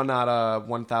of 1 out of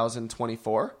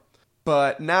 1,024.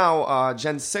 But now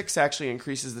Gen 6 actually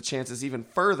increases the chances even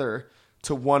further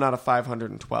to 1 out of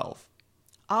 512.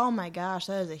 Oh my gosh,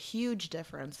 that is a huge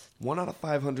difference. 1 out of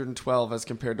 512 as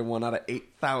compared to 1 out of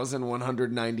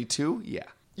 8,192? Yeah.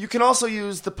 You can also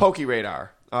use the PokeRadar.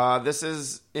 This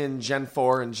is in Gen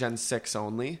 4 and Gen 6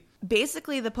 only.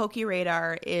 Basically, the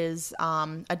PokeRadar is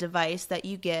a device that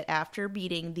you get after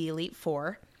beating the Elite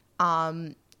Four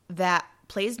that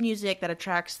plays music that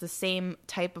attracts the same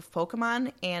type of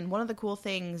Pokemon. And one of the cool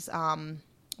things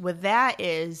with that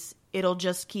is it'll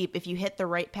just keep, if you hit the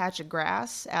right patch of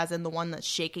grass, as in the one that's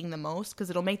shaking the most, because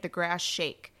it'll make the grass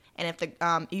shake. And if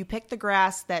you pick the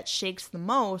grass that shakes the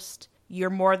most, you're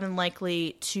more than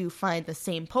likely to find the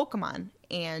same Pokemon.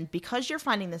 And because you're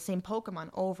finding the same Pokemon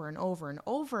over and over and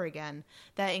over again,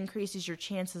 that increases your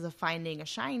chances of finding a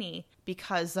shiny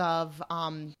because of...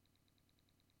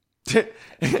 because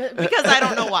I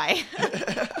don't know why.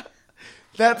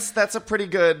 That's a pretty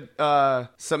good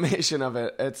summation of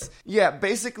it.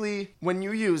 Basically, when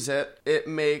you use it, it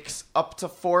makes up to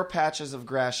 4 patches of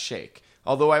grass shake.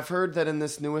 Although I've heard that in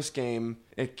this newest game,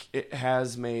 it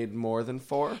has made more than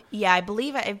 4. Yeah, I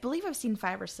believe I've seen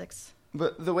 5 or 6.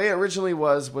 But the way it originally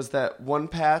was that 1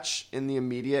 patch in the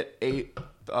immediate 8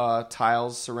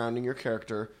 tiles surrounding your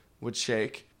character would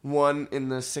shake, 1 in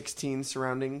the 16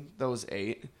 surrounding those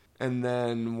 8, and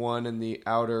then 1 in the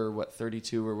outer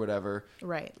 32 or whatever.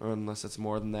 Right. Or unless it's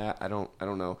more than that, I don't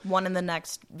know. 1 in the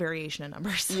next variation of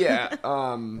numbers. Yeah.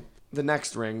 The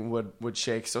next ring would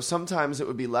shake. So sometimes it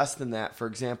would be less than that. For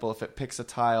example, if it picks a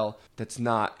tile that's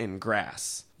not in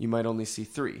grass, you might only see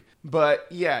 3. But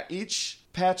yeah, each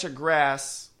patch of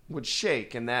grass would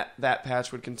shake, and that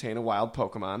patch would contain a wild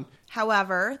Pokemon.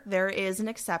 However, there is an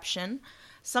exception.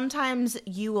 Sometimes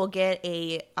you will get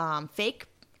a fake.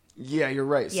 Yeah, you're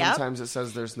right. Yep. Sometimes it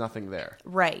says there's nothing there.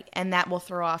 Right, and that will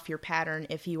throw off your pattern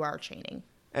if you are chaining.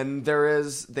 And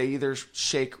they either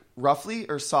shake roughly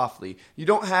or softly. You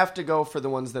don't have to go for the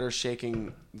ones that are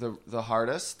shaking the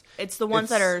hardest. It's the ones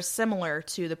that are similar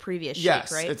to the previous shake,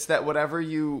 right? Yes, it's that whatever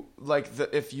you, like,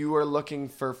 if you are looking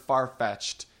for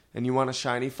Farfetch'd and you want a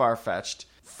shiny Farfetch'd,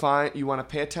 you want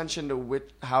to pay attention to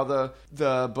how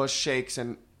the bush shakes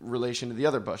in relation to the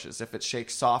other bushes. If it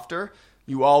shakes softer,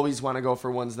 you always want to go for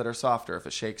ones that are softer. If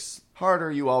it shakes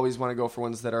harder, you always want to go for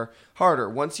ones that are harder.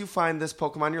 Once you find this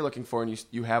Pokemon you're looking for and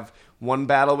you have one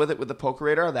battle with it with the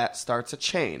PokeRadar, that starts a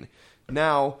chain.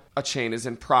 Now, a chain is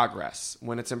in progress.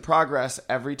 When it's in progress,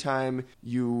 every time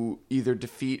you either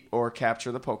defeat or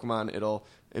capture the Pokemon, it'll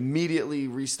immediately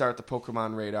restart the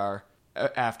Pokemon radar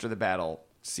after the battle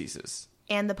ceases.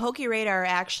 And the PokeRadar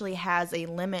actually has a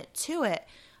limit to it.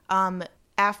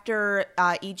 After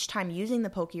each time using the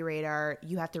PokeRadar,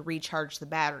 you have to recharge the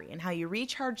battery. And how you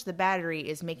recharge the battery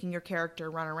is making your character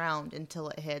run around until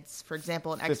it hits, for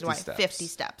example, an X and Y, 50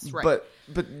 steps. Right.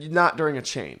 But not during a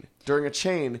chain. During a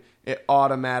chain, it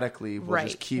automatically will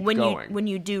just keep going. When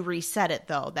you do reset it,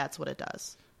 though, that's what it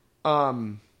does.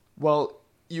 Well,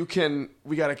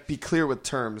 we got to be clear with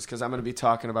terms because I'm going to be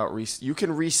talking about you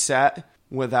can reset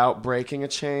without breaking a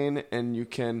chain, and you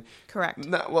can... Correct.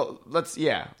 No,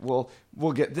 well,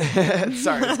 we'll get...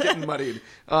 Sorry, it's getting muddied.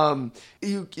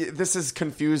 This is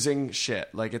confusing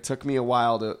shit. Like, it took me a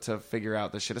while to figure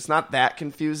out this shit. It's not that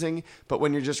confusing, but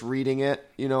when you're just reading it,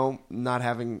 not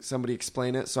having somebody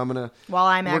explain it, so I'm going to... While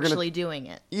I'm actually doing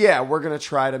it. Yeah, we're going to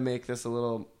try to make this a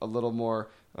little more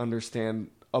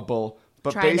understandable.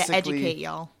 But Trying basically, to educate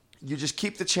y'all. You just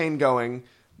keep the chain going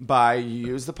by, you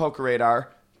use the poker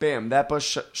radar. Bam, that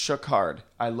bush shook hard.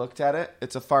 I looked at it.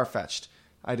 It's a Farfetch'd.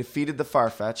 I defeated the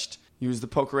Farfetch'd. Used the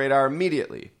poker radar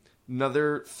immediately.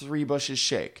 Another 3 bushes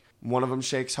shake. One of them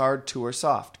shakes hard, 2 are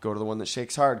soft. Go to the one that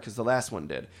shakes hard because the last one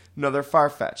did. Another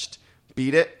Farfetch'd.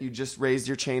 Beat it. You just raised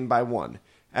your chain by 1.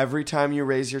 Every time you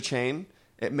raise your chain,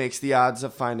 it makes the odds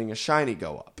of finding a shiny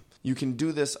go up. You can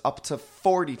do this up to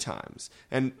 40 times.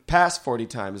 And past 40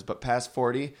 times, but past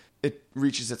 40, it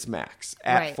reaches its max.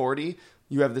 At 40...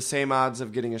 you have the same odds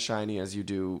of getting a shiny as you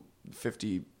do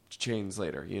 50 chains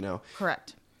later,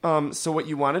 Correct. So what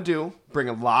you want to do, bring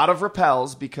a lot of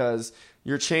repels because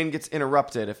your chain gets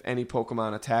interrupted if any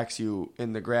Pokemon attacks you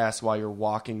in the grass while you're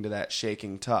walking to that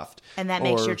shaking tuft. And that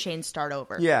makes your chain start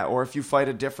over. Yeah, or if you fight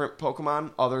a different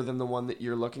Pokemon other than the one that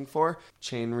you're looking for,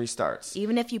 chain restarts.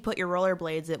 Even if you put your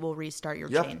rollerblades, it will restart your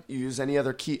chain. You use any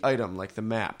other key item like the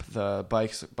map, the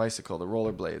bicycle, the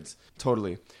rollerblades.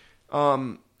 Totally.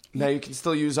 Now, you can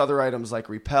still use other items like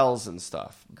repels and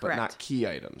stuff, but not key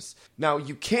items. Now,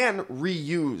 you can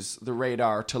reuse the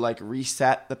radar to,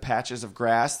 reset the patches of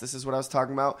grass. This is what I was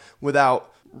talking about,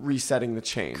 without resetting the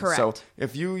chain. Correct. So,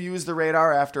 if you use the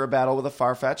radar after a battle with a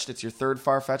Farfetch'd, it's your 3rd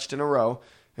Farfetch'd in a row,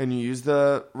 and you use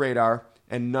the radar,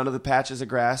 and none of the patches of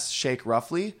grass shake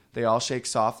roughly, they all shake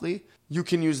softly, you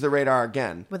can use the radar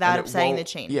again. Without upsetting the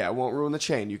chain. Yeah, it won't ruin the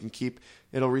chain. You can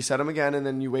it'll reset them again, and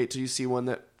then you wait till you see one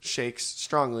that shakes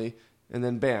strongly, and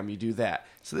then bam, you do that.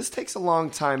 So this takes a long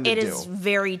time to do. It is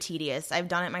very tedious. I've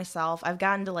done it myself. I've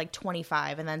gotten to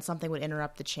 25, and then something would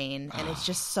interrupt the chain, and it's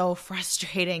just so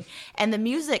frustrating. And the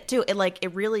music too,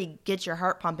 it really gets your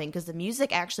heart pumping because the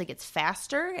music actually gets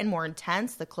faster and more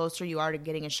intense the closer you are to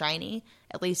getting a shiny.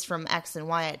 At least from X and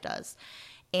Y, it does.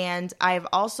 And I've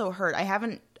also heard, I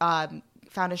haven't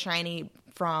found a shiny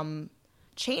from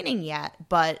chaining yet,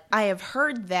 but I have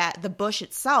heard that the bush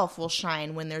itself will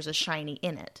shine when there's a shiny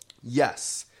in it.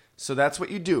 Yes. So that's what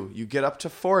you do. You get up to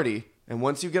 40, and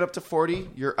once you get up to 40,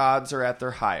 your odds are at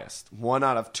their highest. 1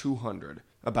 out of 200.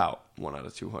 About 1 out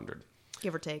of 200.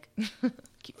 Give or take. A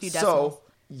few decimals.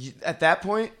 So, at that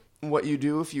point, what you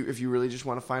do if you really just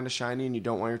want to find a shiny and you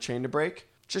don't want your chain to break,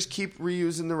 just keep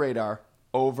reusing the radar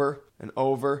over and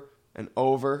over and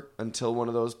over until one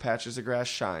of those patches of grass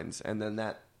shines. And then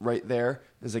that right there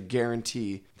is a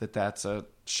guarantee that that's a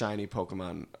shiny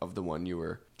Pokemon of the one you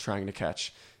were trying to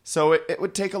catch. So it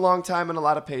would take a long time and a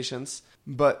lot of patience,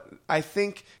 but I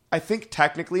think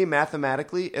technically,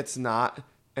 mathematically, it's not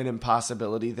an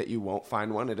impossibility that you won't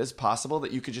find one. It is possible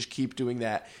that you could just keep doing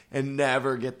that and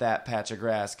never get that patch of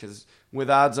grass, because with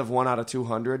odds of 1 out of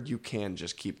 200, you can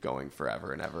just keep going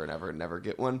forever and ever and ever and never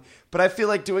get one. But I feel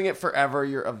like doing it forever,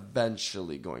 you're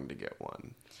eventually going to get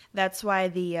one. That's why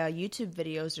the YouTube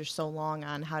videos are so long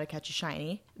on how to catch a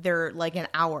shiny. They're like an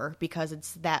hour because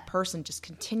it's that person just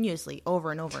continuously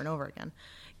over and over and over again.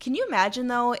 Can you imagine,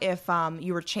 though, if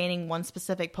you were chaining one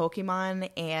specific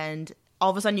Pokemon and all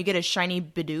of a sudden you get a shiny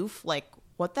Bidoof? Like,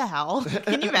 what the hell?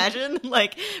 Can you imagine?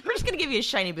 Like, we're just going to give you a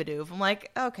shiny Bidoof. I'm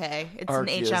like, okay, it's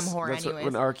Arceus, an HM whore anyways. anyways.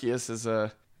 When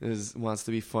Arceus wants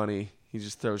to be funny, he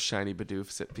just throws shiny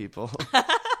Bidoofs at people.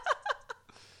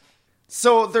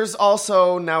 So there's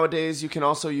also, nowadays, you can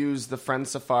also use the Friend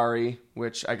Safari,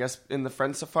 which I guess in the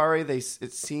Friend Safari,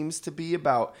 it seems to be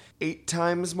about 8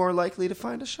 times more likely to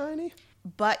find a shiny.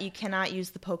 But you cannot use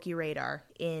the Poke Radar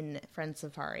in Friend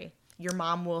Safari. Your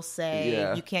mom will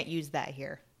say, you can't use that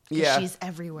here. Yeah, she's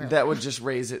everywhere. That would just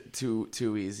raise it too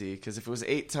easy, because if it was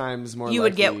 8 times more, you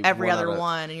would get every other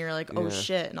one, and you're like, oh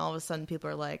shit! And all of a sudden, people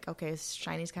are like, okay,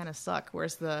 shinies kind of suck.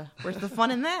 Where's the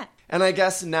fun in that? And I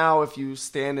guess now, if you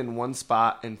stand in one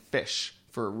spot and fish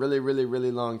for a really, really,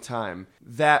 really long time,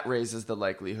 that raises the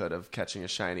likelihood of catching a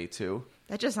shiny too.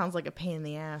 That just sounds like a pain in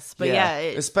the ass. But yeah,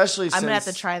 especially since I'm gonna have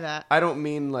to try that. I don't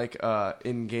mean like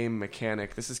in-game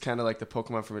mechanic. This is kind of like the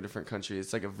Pokemon from a different country.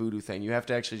 It's like a voodoo thing. You have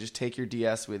to actually just take your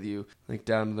DS with you, like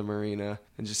down to the marina,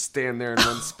 and just stand there in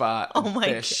one spot and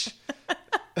fish.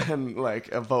 And like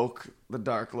evoke the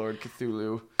Dark Lord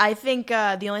Cthulhu. I think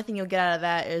the only thing you'll get out of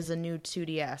that is a new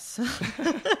 2DS.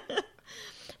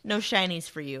 No shinies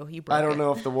for you. You broke I don't it.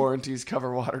 know if the warranties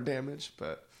cover water damage,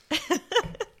 but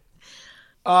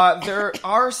there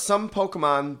are some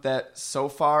Pokemon that so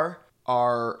far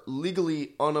are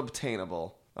legally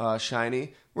unobtainable.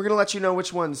 shiny. We're going to let you know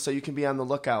which ones so you can be on the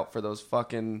lookout for those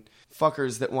fucking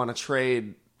fuckers that want to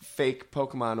trade fake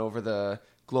Pokemon over the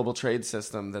global trade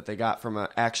system that they got from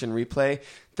Action Replay.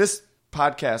 This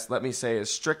podcast, let me say,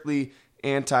 is strictly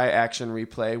anti-Action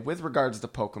Replay with regards to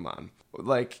Pokemon.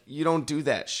 Like, you don't do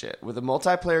that shit. With a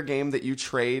multiplayer game that you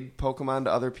trade Pokemon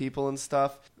to other people and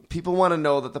stuff, people want to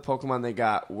know that the Pokemon they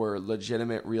got were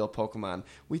legitimate, real Pokemon.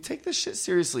 We take this shit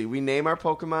seriously. We name our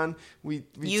Pokemon. We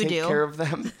take care of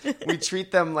them. We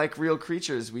treat them like real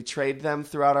creatures. We trade them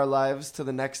throughout our lives to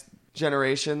the next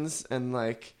generations. And,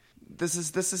 like, this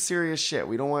is serious shit.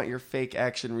 We don't want your fake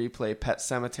Action Replay Pet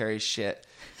Cemetery shit.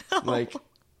 Like,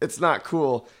 it's not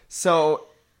cool. So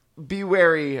be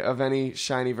wary of any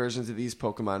shiny versions of these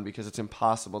Pokemon because it's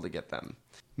impossible to get them.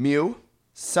 Mew,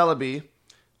 Celebi,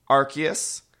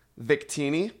 Arceus,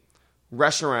 Victini,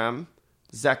 Reshiram,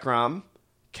 Zekrom,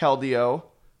 Keldeo,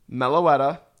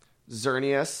 Meloetta,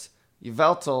 Xerneas,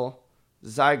 Yveltal,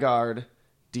 Zygarde,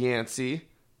 Diancie,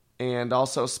 and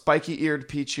also spiky-eared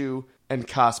Pichu and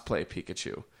cosplay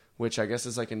Pikachu, which I guess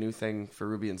is like a new thing for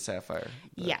Ruby and Sapphire.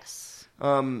 But, yes.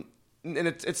 And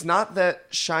it's not that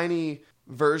shiny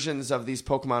versions of these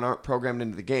Pokemon aren't programmed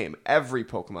into the game. Every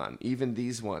Pokemon, even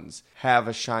these ones, have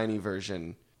a shiny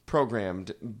version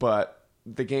programmed, but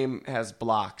the game has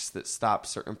blocks that stop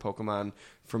certain Pokemon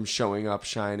from showing up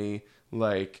shiny,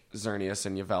 like Xerneas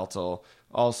and Yveltal.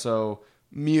 Also,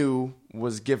 Mew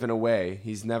was given away.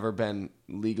 He's never been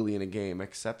legally in a game,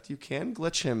 except you can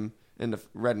glitch him into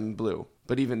red and blue.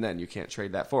 But even then, you can't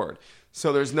trade that forward.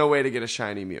 So there's no way to get a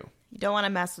shiny Mew. You don't want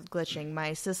to mess with glitching.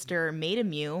 My sister made a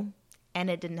Mew, and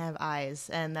it didn't have eyes,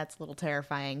 and that's a little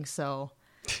terrifying. So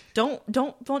don't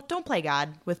play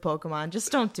God with Pokemon.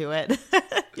 Just don't do it.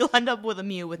 You'll end up with a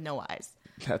Mew with no eyes.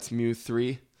 That's Mew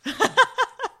 3.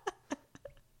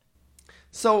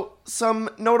 So, some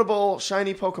notable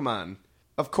shiny Pokemon.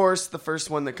 Of course, the first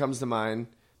one that comes to mind,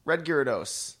 Red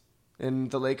Gyarados. In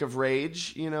the Lake of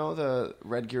Rage, you know, the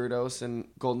Red Gyarados and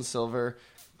Gold and Silver.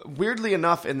 Weirdly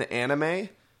enough, in the anime,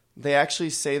 they actually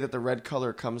say that the red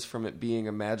color comes from it being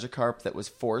a Magikarp that was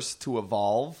forced to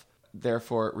evolve.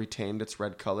 Therefore, it retained its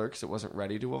red color because it wasn't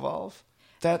ready to evolve.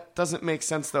 That doesn't make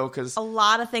sense, though, because a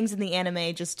lot of things in the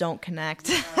anime just don't connect.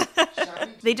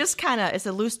 They just kind of, it's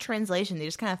a loose translation. They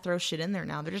just kind of throw shit in there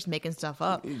now. They're just making stuff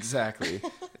up. Exactly.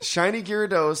 Shiny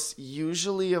Gyarados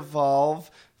usually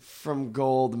evolve from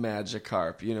gold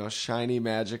Magikarp, you know, shiny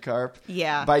Magikarp.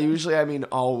 Yeah. By usually, I mean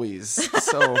always.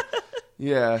 So,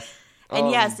 yeah.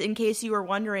 And yes, in case you were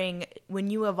wondering, when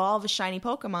you evolve a shiny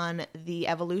Pokemon, the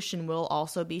evolution will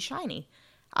also be shiny.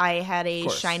 I had a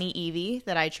shiny Eevee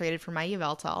that I traded for my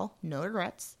Yveltal, no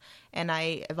regrets, and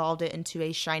I evolved it into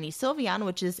a shiny Sylveon,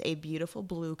 which is a beautiful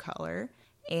blue color.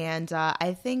 And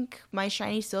I think my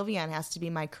shiny Sylveon has to be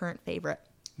my current favorite.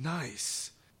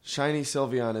 Nice. Shiny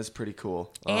Sylveon is pretty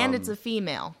cool. And it's a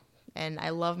female. And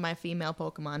I love my female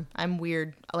Pokemon. I'm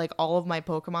weird. Like, all of my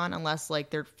Pokemon, unless, like,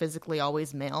 they're physically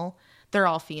always male, they're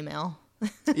all female.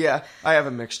 Yeah, I have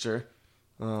a mixture.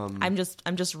 I'm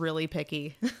just really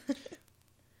picky.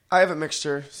 I have a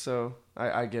mixture, so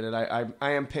I get it.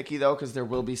 I am picky, though, because there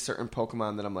will be certain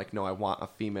Pokemon that I'm like, no, I want a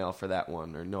female for that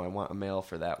one, or no, I want a male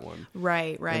for that one.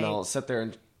 Right. And I'll sit there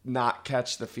and not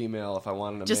catch the female if I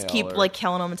wanted a male. Just keep, like,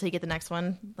 killing them until you get the next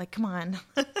one. Like, come on.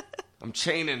 I'm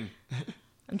chaining.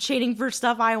 I'm chaining for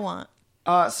stuff I want.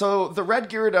 So the Red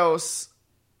Gyarados,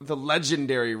 the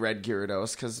legendary Red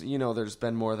Gyarados, because, you know, there's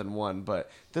been more than one, but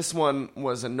this one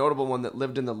was a notable one that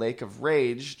lived in the Lake of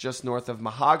Rage, just north of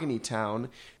Mahogany Town.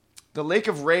 The Lake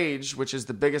of Rage, which is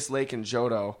the biggest lake in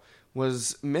Johto,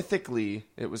 was mythically,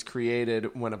 it was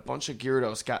created when a bunch of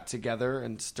Gyarados got together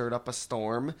and stirred up a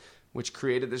storm, which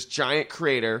created this giant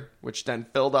crater, which then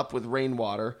filled up with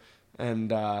rainwater.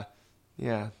 And,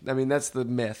 yeah, I mean, that's the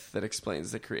myth that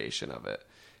explains the creation of it.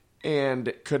 And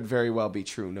it could very well be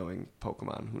true, knowing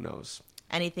Pokemon. Who knows?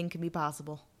 Anything can be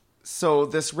possible. So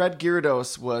this Red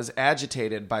Gyarados was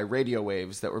agitated by radio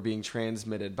waves that were being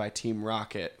transmitted by Team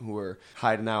Rocket, who were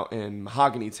hiding out in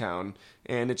Mahogany Town,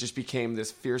 and it just became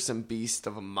this fearsome beast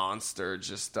of a monster,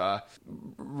 just,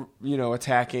 you know,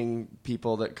 attacking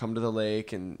people that come to the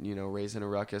lake and, you know, raising a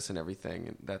ruckus and everything.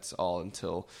 And that's all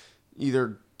until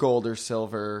either Gold or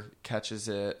Silver catches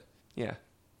it. Yeah.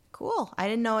 Cool. I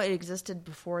didn't know it existed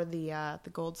before the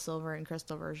Gold, Silver, and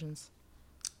Crystal versions.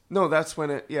 No, that's when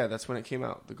it came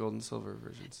out, the Gold and Silver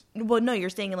versions. Well, no, you're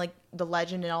saying like the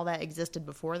legend and all that existed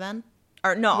before then?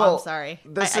 Or no, well, I'm sorry.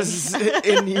 This is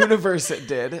in universe it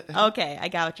did. Okay, I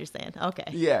got what you're saying. Okay.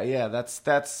 Yeah, that's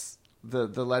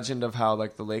the legend of how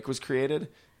like the lake was created.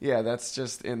 Yeah, that's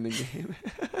just in the game.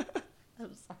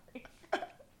 I'm sorry.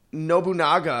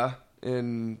 Nobunaga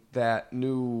in that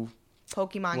new...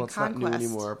 Pokemon Well, it's Conquest. not new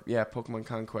anymore. Yeah, Pokemon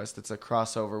Conquest. It's a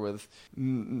crossover with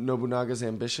Nobunaga's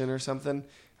Ambition or something.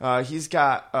 He's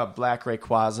got a Black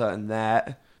Rayquaza in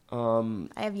that. I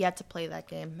have yet to play that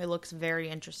game. It looks very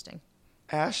interesting.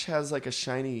 Ash has like a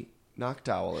shiny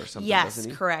Noctowl or something, Yes,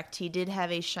 doesn't he? correct. He did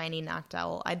have a shiny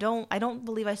Noctowl. I don't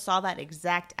believe I saw that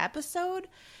exact episode,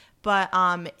 but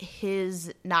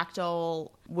his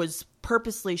Noctowl was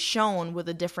purposely shown with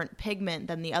a different pigment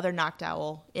than the other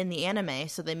Noctowl in the anime,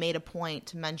 so they made a point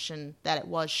to mention that it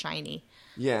was shiny.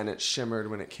 Yeah, and it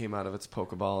shimmered when it came out of its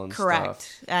Pokeball and Correct.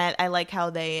 stuff. I like how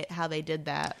they did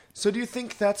that. So do you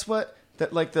think that's what...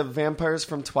 That like the vampires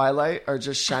from Twilight are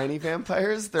just shiny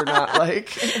vampires? They're not like...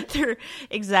 They're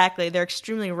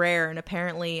extremely rare, and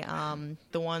apparently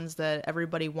the ones that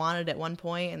everybody wanted at one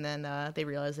point, and then they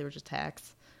realized they were just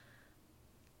hacks.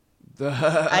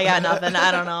 I got nothing.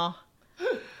 I don't know.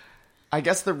 I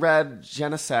guess the red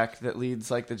Genesect that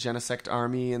leads like the Genesect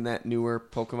army in that newer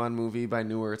Pokemon movie. By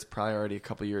newer, it's probably already a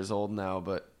couple years old now,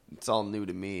 but it's all new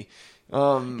to me.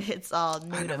 It's all new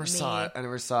to me. I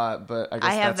never saw it, but I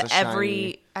guess that's a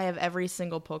shiny. I have every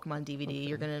single Pokemon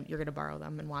DVD. Okay. You're gonna borrow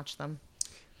them and watch them.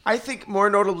 I think more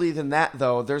notably than that,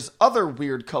 though, there's other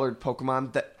weird colored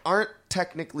Pokemon that aren't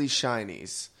technically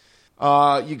shinies.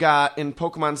 You got in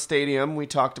Pokemon Stadium, we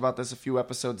talked about this a few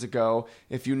episodes ago.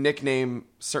 If you nickname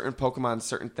certain Pokemon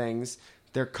certain things,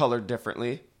 they're colored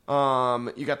differently.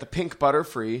 You got the pink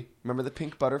Butterfree. Remember the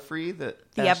pink Butterfree? The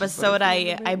episode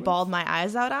I bawled my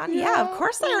eyes out on? Yeah, of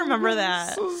course I remember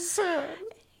that. So sad.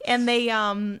 And they,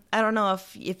 I don't know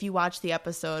if you watched the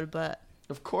episode, but...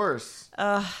 Of course.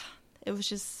 It was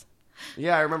just...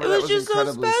 Yeah, I remember that was just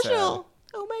incredibly so special. sad.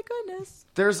 Oh my goodness.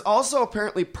 There's also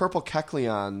apparently purple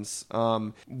Kecleons.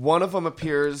 One of them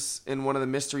appears in one of the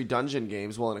Mystery Dungeon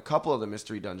games. Well, in a couple of the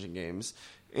Mystery Dungeon games.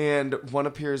 And one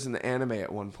appears in the anime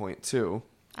at one point, too.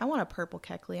 I want a purple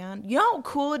Kecleon. You know how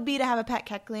cool it'd be to have a pet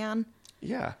Kecleon?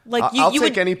 Yeah. Like I'll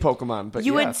take any Pokemon, but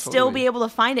you yeah, would still totally. be able to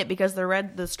find it because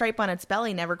the stripe on its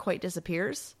belly never quite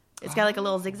disappears. It's got like a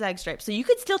little zigzag stripe. So you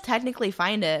could still technically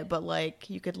find it, but like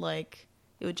you could like...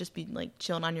 It would just be, like,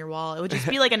 chilling on your wall. It would just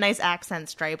be, like, a nice accent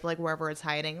stripe, like, wherever it's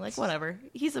hiding. Like, whatever.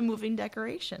 He's a moving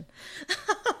decoration.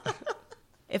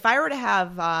 If I were to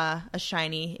have a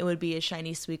shiny, it would be a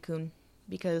shiny Suicune.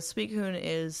 Because Suicune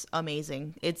is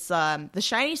amazing. It's, the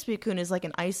shiny Suicune is, like,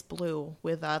 an ice blue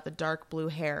with the dark blue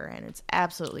hair. And it's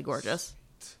absolutely gorgeous.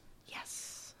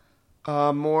 Yes.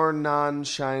 More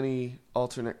non-shiny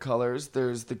alternate colors.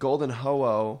 There's the golden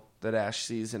Ho-Oh that Ash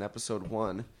sees in episode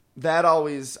 1. That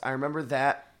always, I remember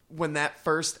that when that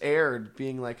first aired,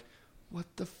 being like, what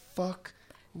the fuck?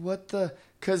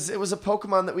 Because it was a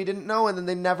Pokemon that we didn't know, and then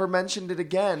they never mentioned it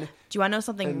again. Do you want to know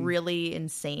something really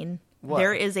insane? What?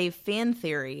 There is a fan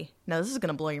theory. Now, this is going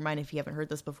to blow your mind if you haven't heard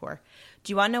this before.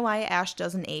 Do you want to know why Ash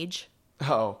doesn't age?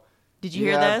 Oh. Did you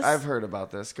hear this? I've heard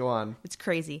about this. Go on. It's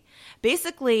crazy.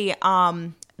 Basically,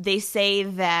 they say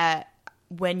that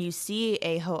when you see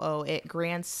a Ho-Oh, it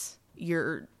grants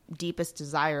your deepest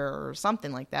desire or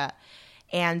something like that.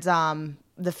 And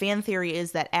the fan theory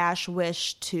is that Ash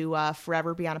wished to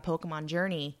forever be on a Pokemon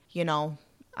journey, you know,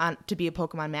 to be a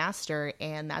Pokemon master,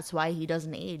 and that's why he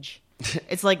doesn't age.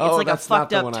 It's like it's like a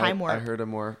fucked up time warp. I heard a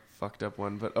more fucked up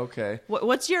one, but okay.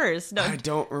 What's yours? No, I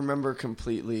don't remember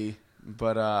completely,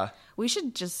 but we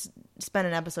should just spend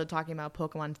an episode talking about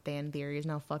Pokemon fan theories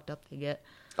and how fucked up they get.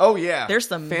 Oh yeah, there's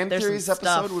some fan theories some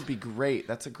episode stuff. would be great.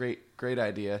 That's a great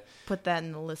idea. Put that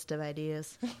in the list of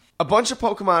ideas. A bunch of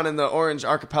Pokemon in the Orange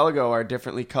Archipelago are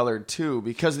differently colored too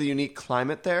because of the unique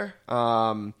climate there.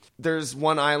 There's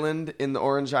one island in the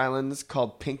Orange Islands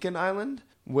called Pinkin Island,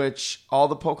 which all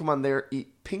the Pokemon there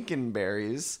eat pinkin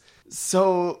berries.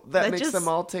 So that makes them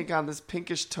all take on this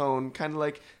pinkish tone, kind of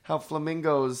like how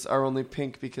flamingos are only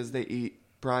pink because they eat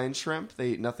brine shrimp. They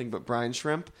eat nothing but brine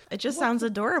shrimp. It just sounds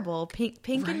adorable.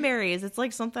 Pinkenberries. It's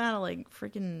like something out of like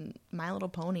freaking My Little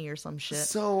Pony or some shit.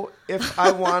 So if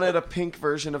I wanted a pink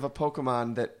version of a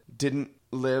Pokemon that didn't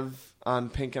live on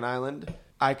Pinkin Island,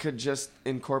 I could just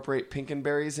incorporate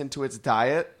Pinkenberries into its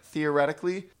diet,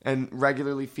 theoretically, and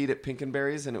regularly feed it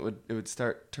Pinkenberries, and it would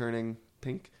start turning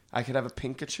pink. I could have a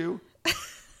Pikachu.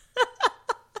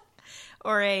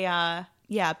 Or a...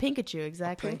 Yeah, Pikachu,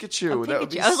 exactly. Pikachu. That would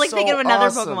be I was like thinking of another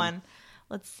awesome. Pokemon.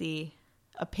 Let's see.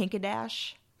 A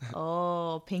Pinkadash.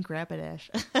 Oh, Pink Rapidash.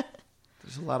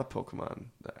 There's a lot of Pokemon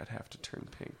that I'd have to turn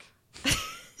pink.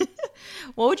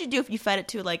 What would you do if you fed it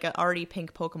to like an already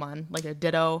pink Pokemon, like a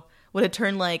Ditto? Would it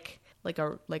turn like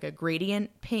a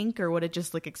gradient pink, or would it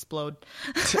just like explode?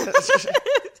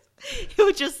 It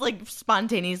would just like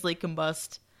spontaneously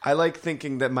combust. I like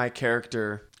thinking that my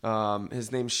character,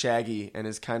 his name's Shaggy, and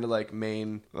his kind of like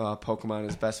main Pokemon,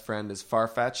 his best friend, is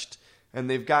Farfetch'd. And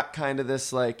they've got kind of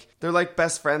this like, they're like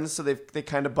best friends, so they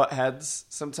kind of butt heads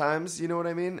sometimes, you know what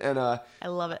I mean? And I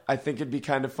love it. I think it'd be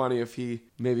kind of funny if he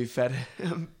maybe fed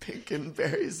him pumpkin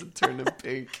berries and turned him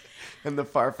pink. And the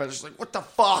Farfetch'd is like, what the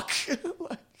fuck?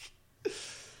 Like,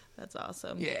 that's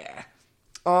awesome. Yeah.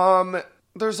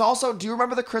 There's also, do you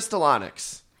remember the Crystal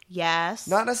Onyx? Yes.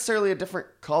 Not necessarily a different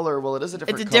color. Well, it is a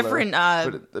different color. It's a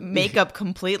color, different makeup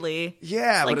completely.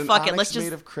 Yeah, like, but an fuck onyx it. Let's just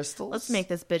made of crystals? Let's make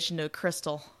this bitch into a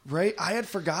crystal. Right? I had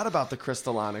forgot about the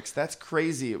Crystal Onyx. That's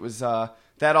crazy. It was,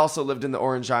 that also lived in the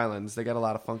Orange Islands. They got a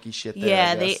lot of funky shit there.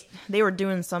 Yeah, they were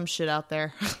doing some shit out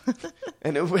there.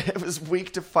 And it was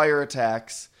weak to fire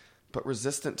attacks, but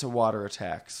resistant to water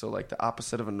attacks. So, like, the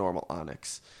opposite of a normal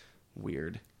Onyx.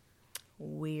 Weird.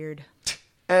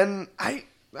 And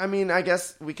I mean, I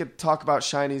guess we could talk about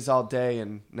shinies all day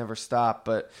and never stop,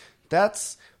 but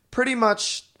that's pretty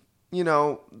much,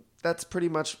 that's pretty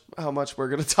much how much we're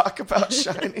going to talk about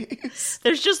shinies.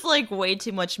 There's just like way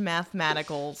too much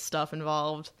mathematical stuff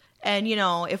involved. And,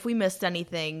 if we missed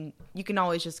anything, you can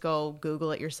always just go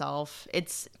Google it yourself.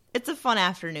 It's a fun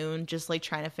afternoon just like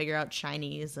trying to figure out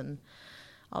shinies and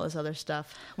all this other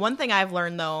stuff. One thing I've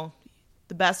learned, though,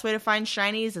 the best way to find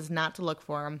shinies is not to look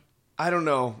for them. I don't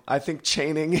know. I think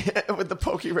chaining with the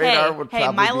PokeRadar would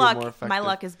probably be more effective. My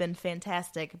luck has been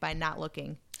fantastic by not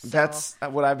looking. So. That's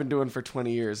what I've been doing for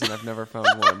 20 years, and I've never found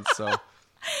one. So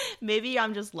maybe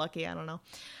I'm just lucky. I don't know.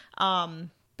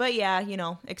 But yeah,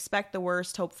 expect the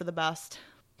worst, hope for the best.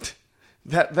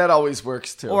 That always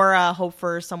works too. Or hope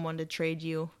for someone to trade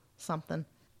you something.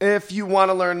 If you want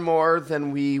to learn more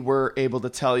than we were able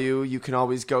to tell you, you can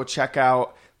always go check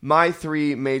out my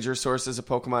 3 major sources of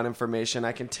Pokemon information.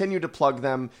 I continue to plug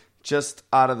them just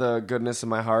out of the goodness of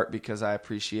my heart because I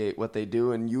appreciate what they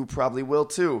do, and you probably will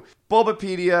too.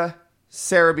 Bulbapedia,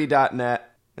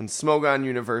 Cerebi.net, and Smogon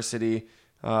University.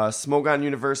 Smogon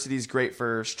University is great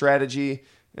for strategy,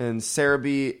 and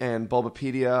Cerebi and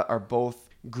Bulbapedia are both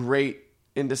great,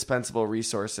 indispensable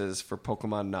resources for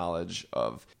Pokemon knowledge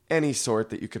of any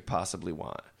sort that you could possibly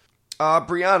want.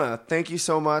 Brianna, thank you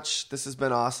so much. This has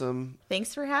been awesome.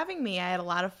 Thanks for having me. I had a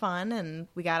lot of fun, and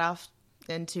we got off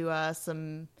into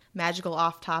some magical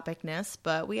off-topicness,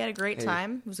 but we had a great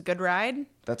time. It was a good ride.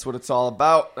 That's what it's all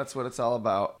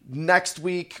about. Next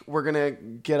week, we're going to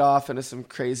get off into some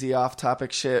crazy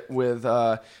off-topic shit with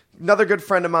another good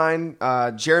friend of mine.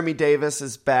 Jeremy Davis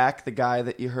is back, the guy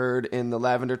that you heard in the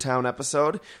Lavender Town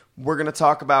episode. We're going to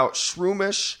talk about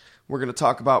Shroomish. We're going to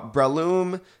talk about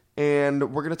Breloom.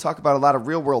 And we're going to talk about a lot of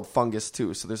real-world fungus,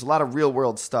 too. So there's a lot of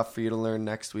real-world stuff for you to learn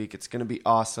next week. It's going to be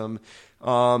awesome.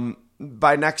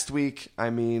 By next week,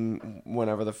 I mean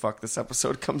whenever the fuck this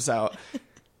episode comes out.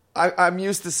 I'm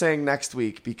used to saying next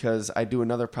week because I do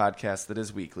another podcast that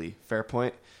is weekly, Fair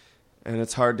Point. And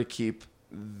it's hard to keep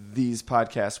these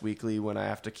podcasts weekly when I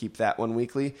have to keep that one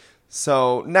weekly.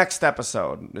 So next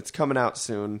episode, it's coming out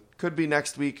soon. Could be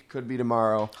next week, could be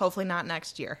tomorrow. Hopefully not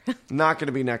next year. Not going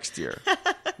to be next year.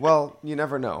 Well, you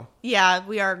never know. Yeah,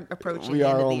 we are approaching the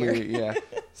end of the year. Yeah,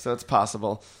 so it's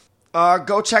possible.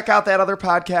 Go check out that other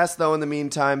podcast, though, in the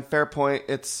meantime. Fair Point.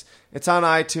 It's on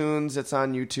iTunes. It's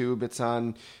on YouTube. It's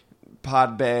on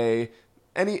Podbay.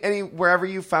 Any wherever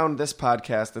you found this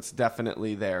podcast, it's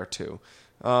definitely there, too.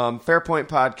 Fair Point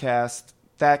Podcast.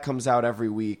 That comes out every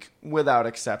week, without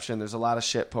exception. There's a lot of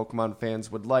shit Pokemon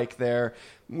fans would like there.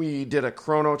 We did a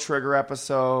Chrono Trigger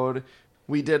episode.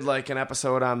 We did like an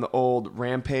episode on the old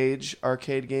Rampage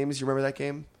arcade games. You remember that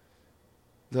game?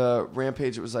 The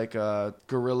Rampage, it was like a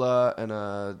gorilla and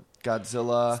a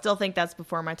Godzilla. Still think that's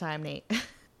before my time, Nate.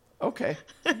 Okay.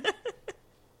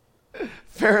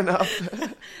 Fair enough.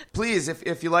 Please,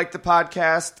 if you like the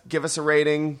podcast, give us a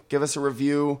rating, give us a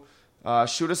review.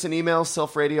 Shoot us an email,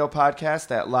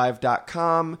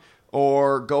 sylphradiopodcast@live.com,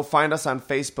 or go find us on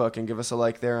Facebook and give us a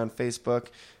like there on Facebook,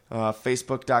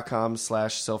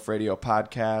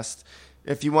 facebook.com/sylphradiopodcast.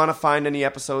 If you want to find any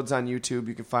episodes on YouTube,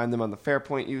 you can find them on the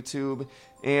Fairpoint YouTube,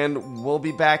 and we'll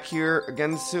be back here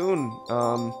again soon.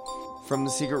 From the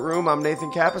Secret Room, I'm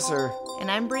Nathan Capisser. And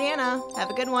I'm Brianna.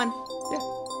 Have a good one. Yeah,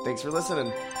 thanks for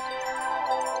listening.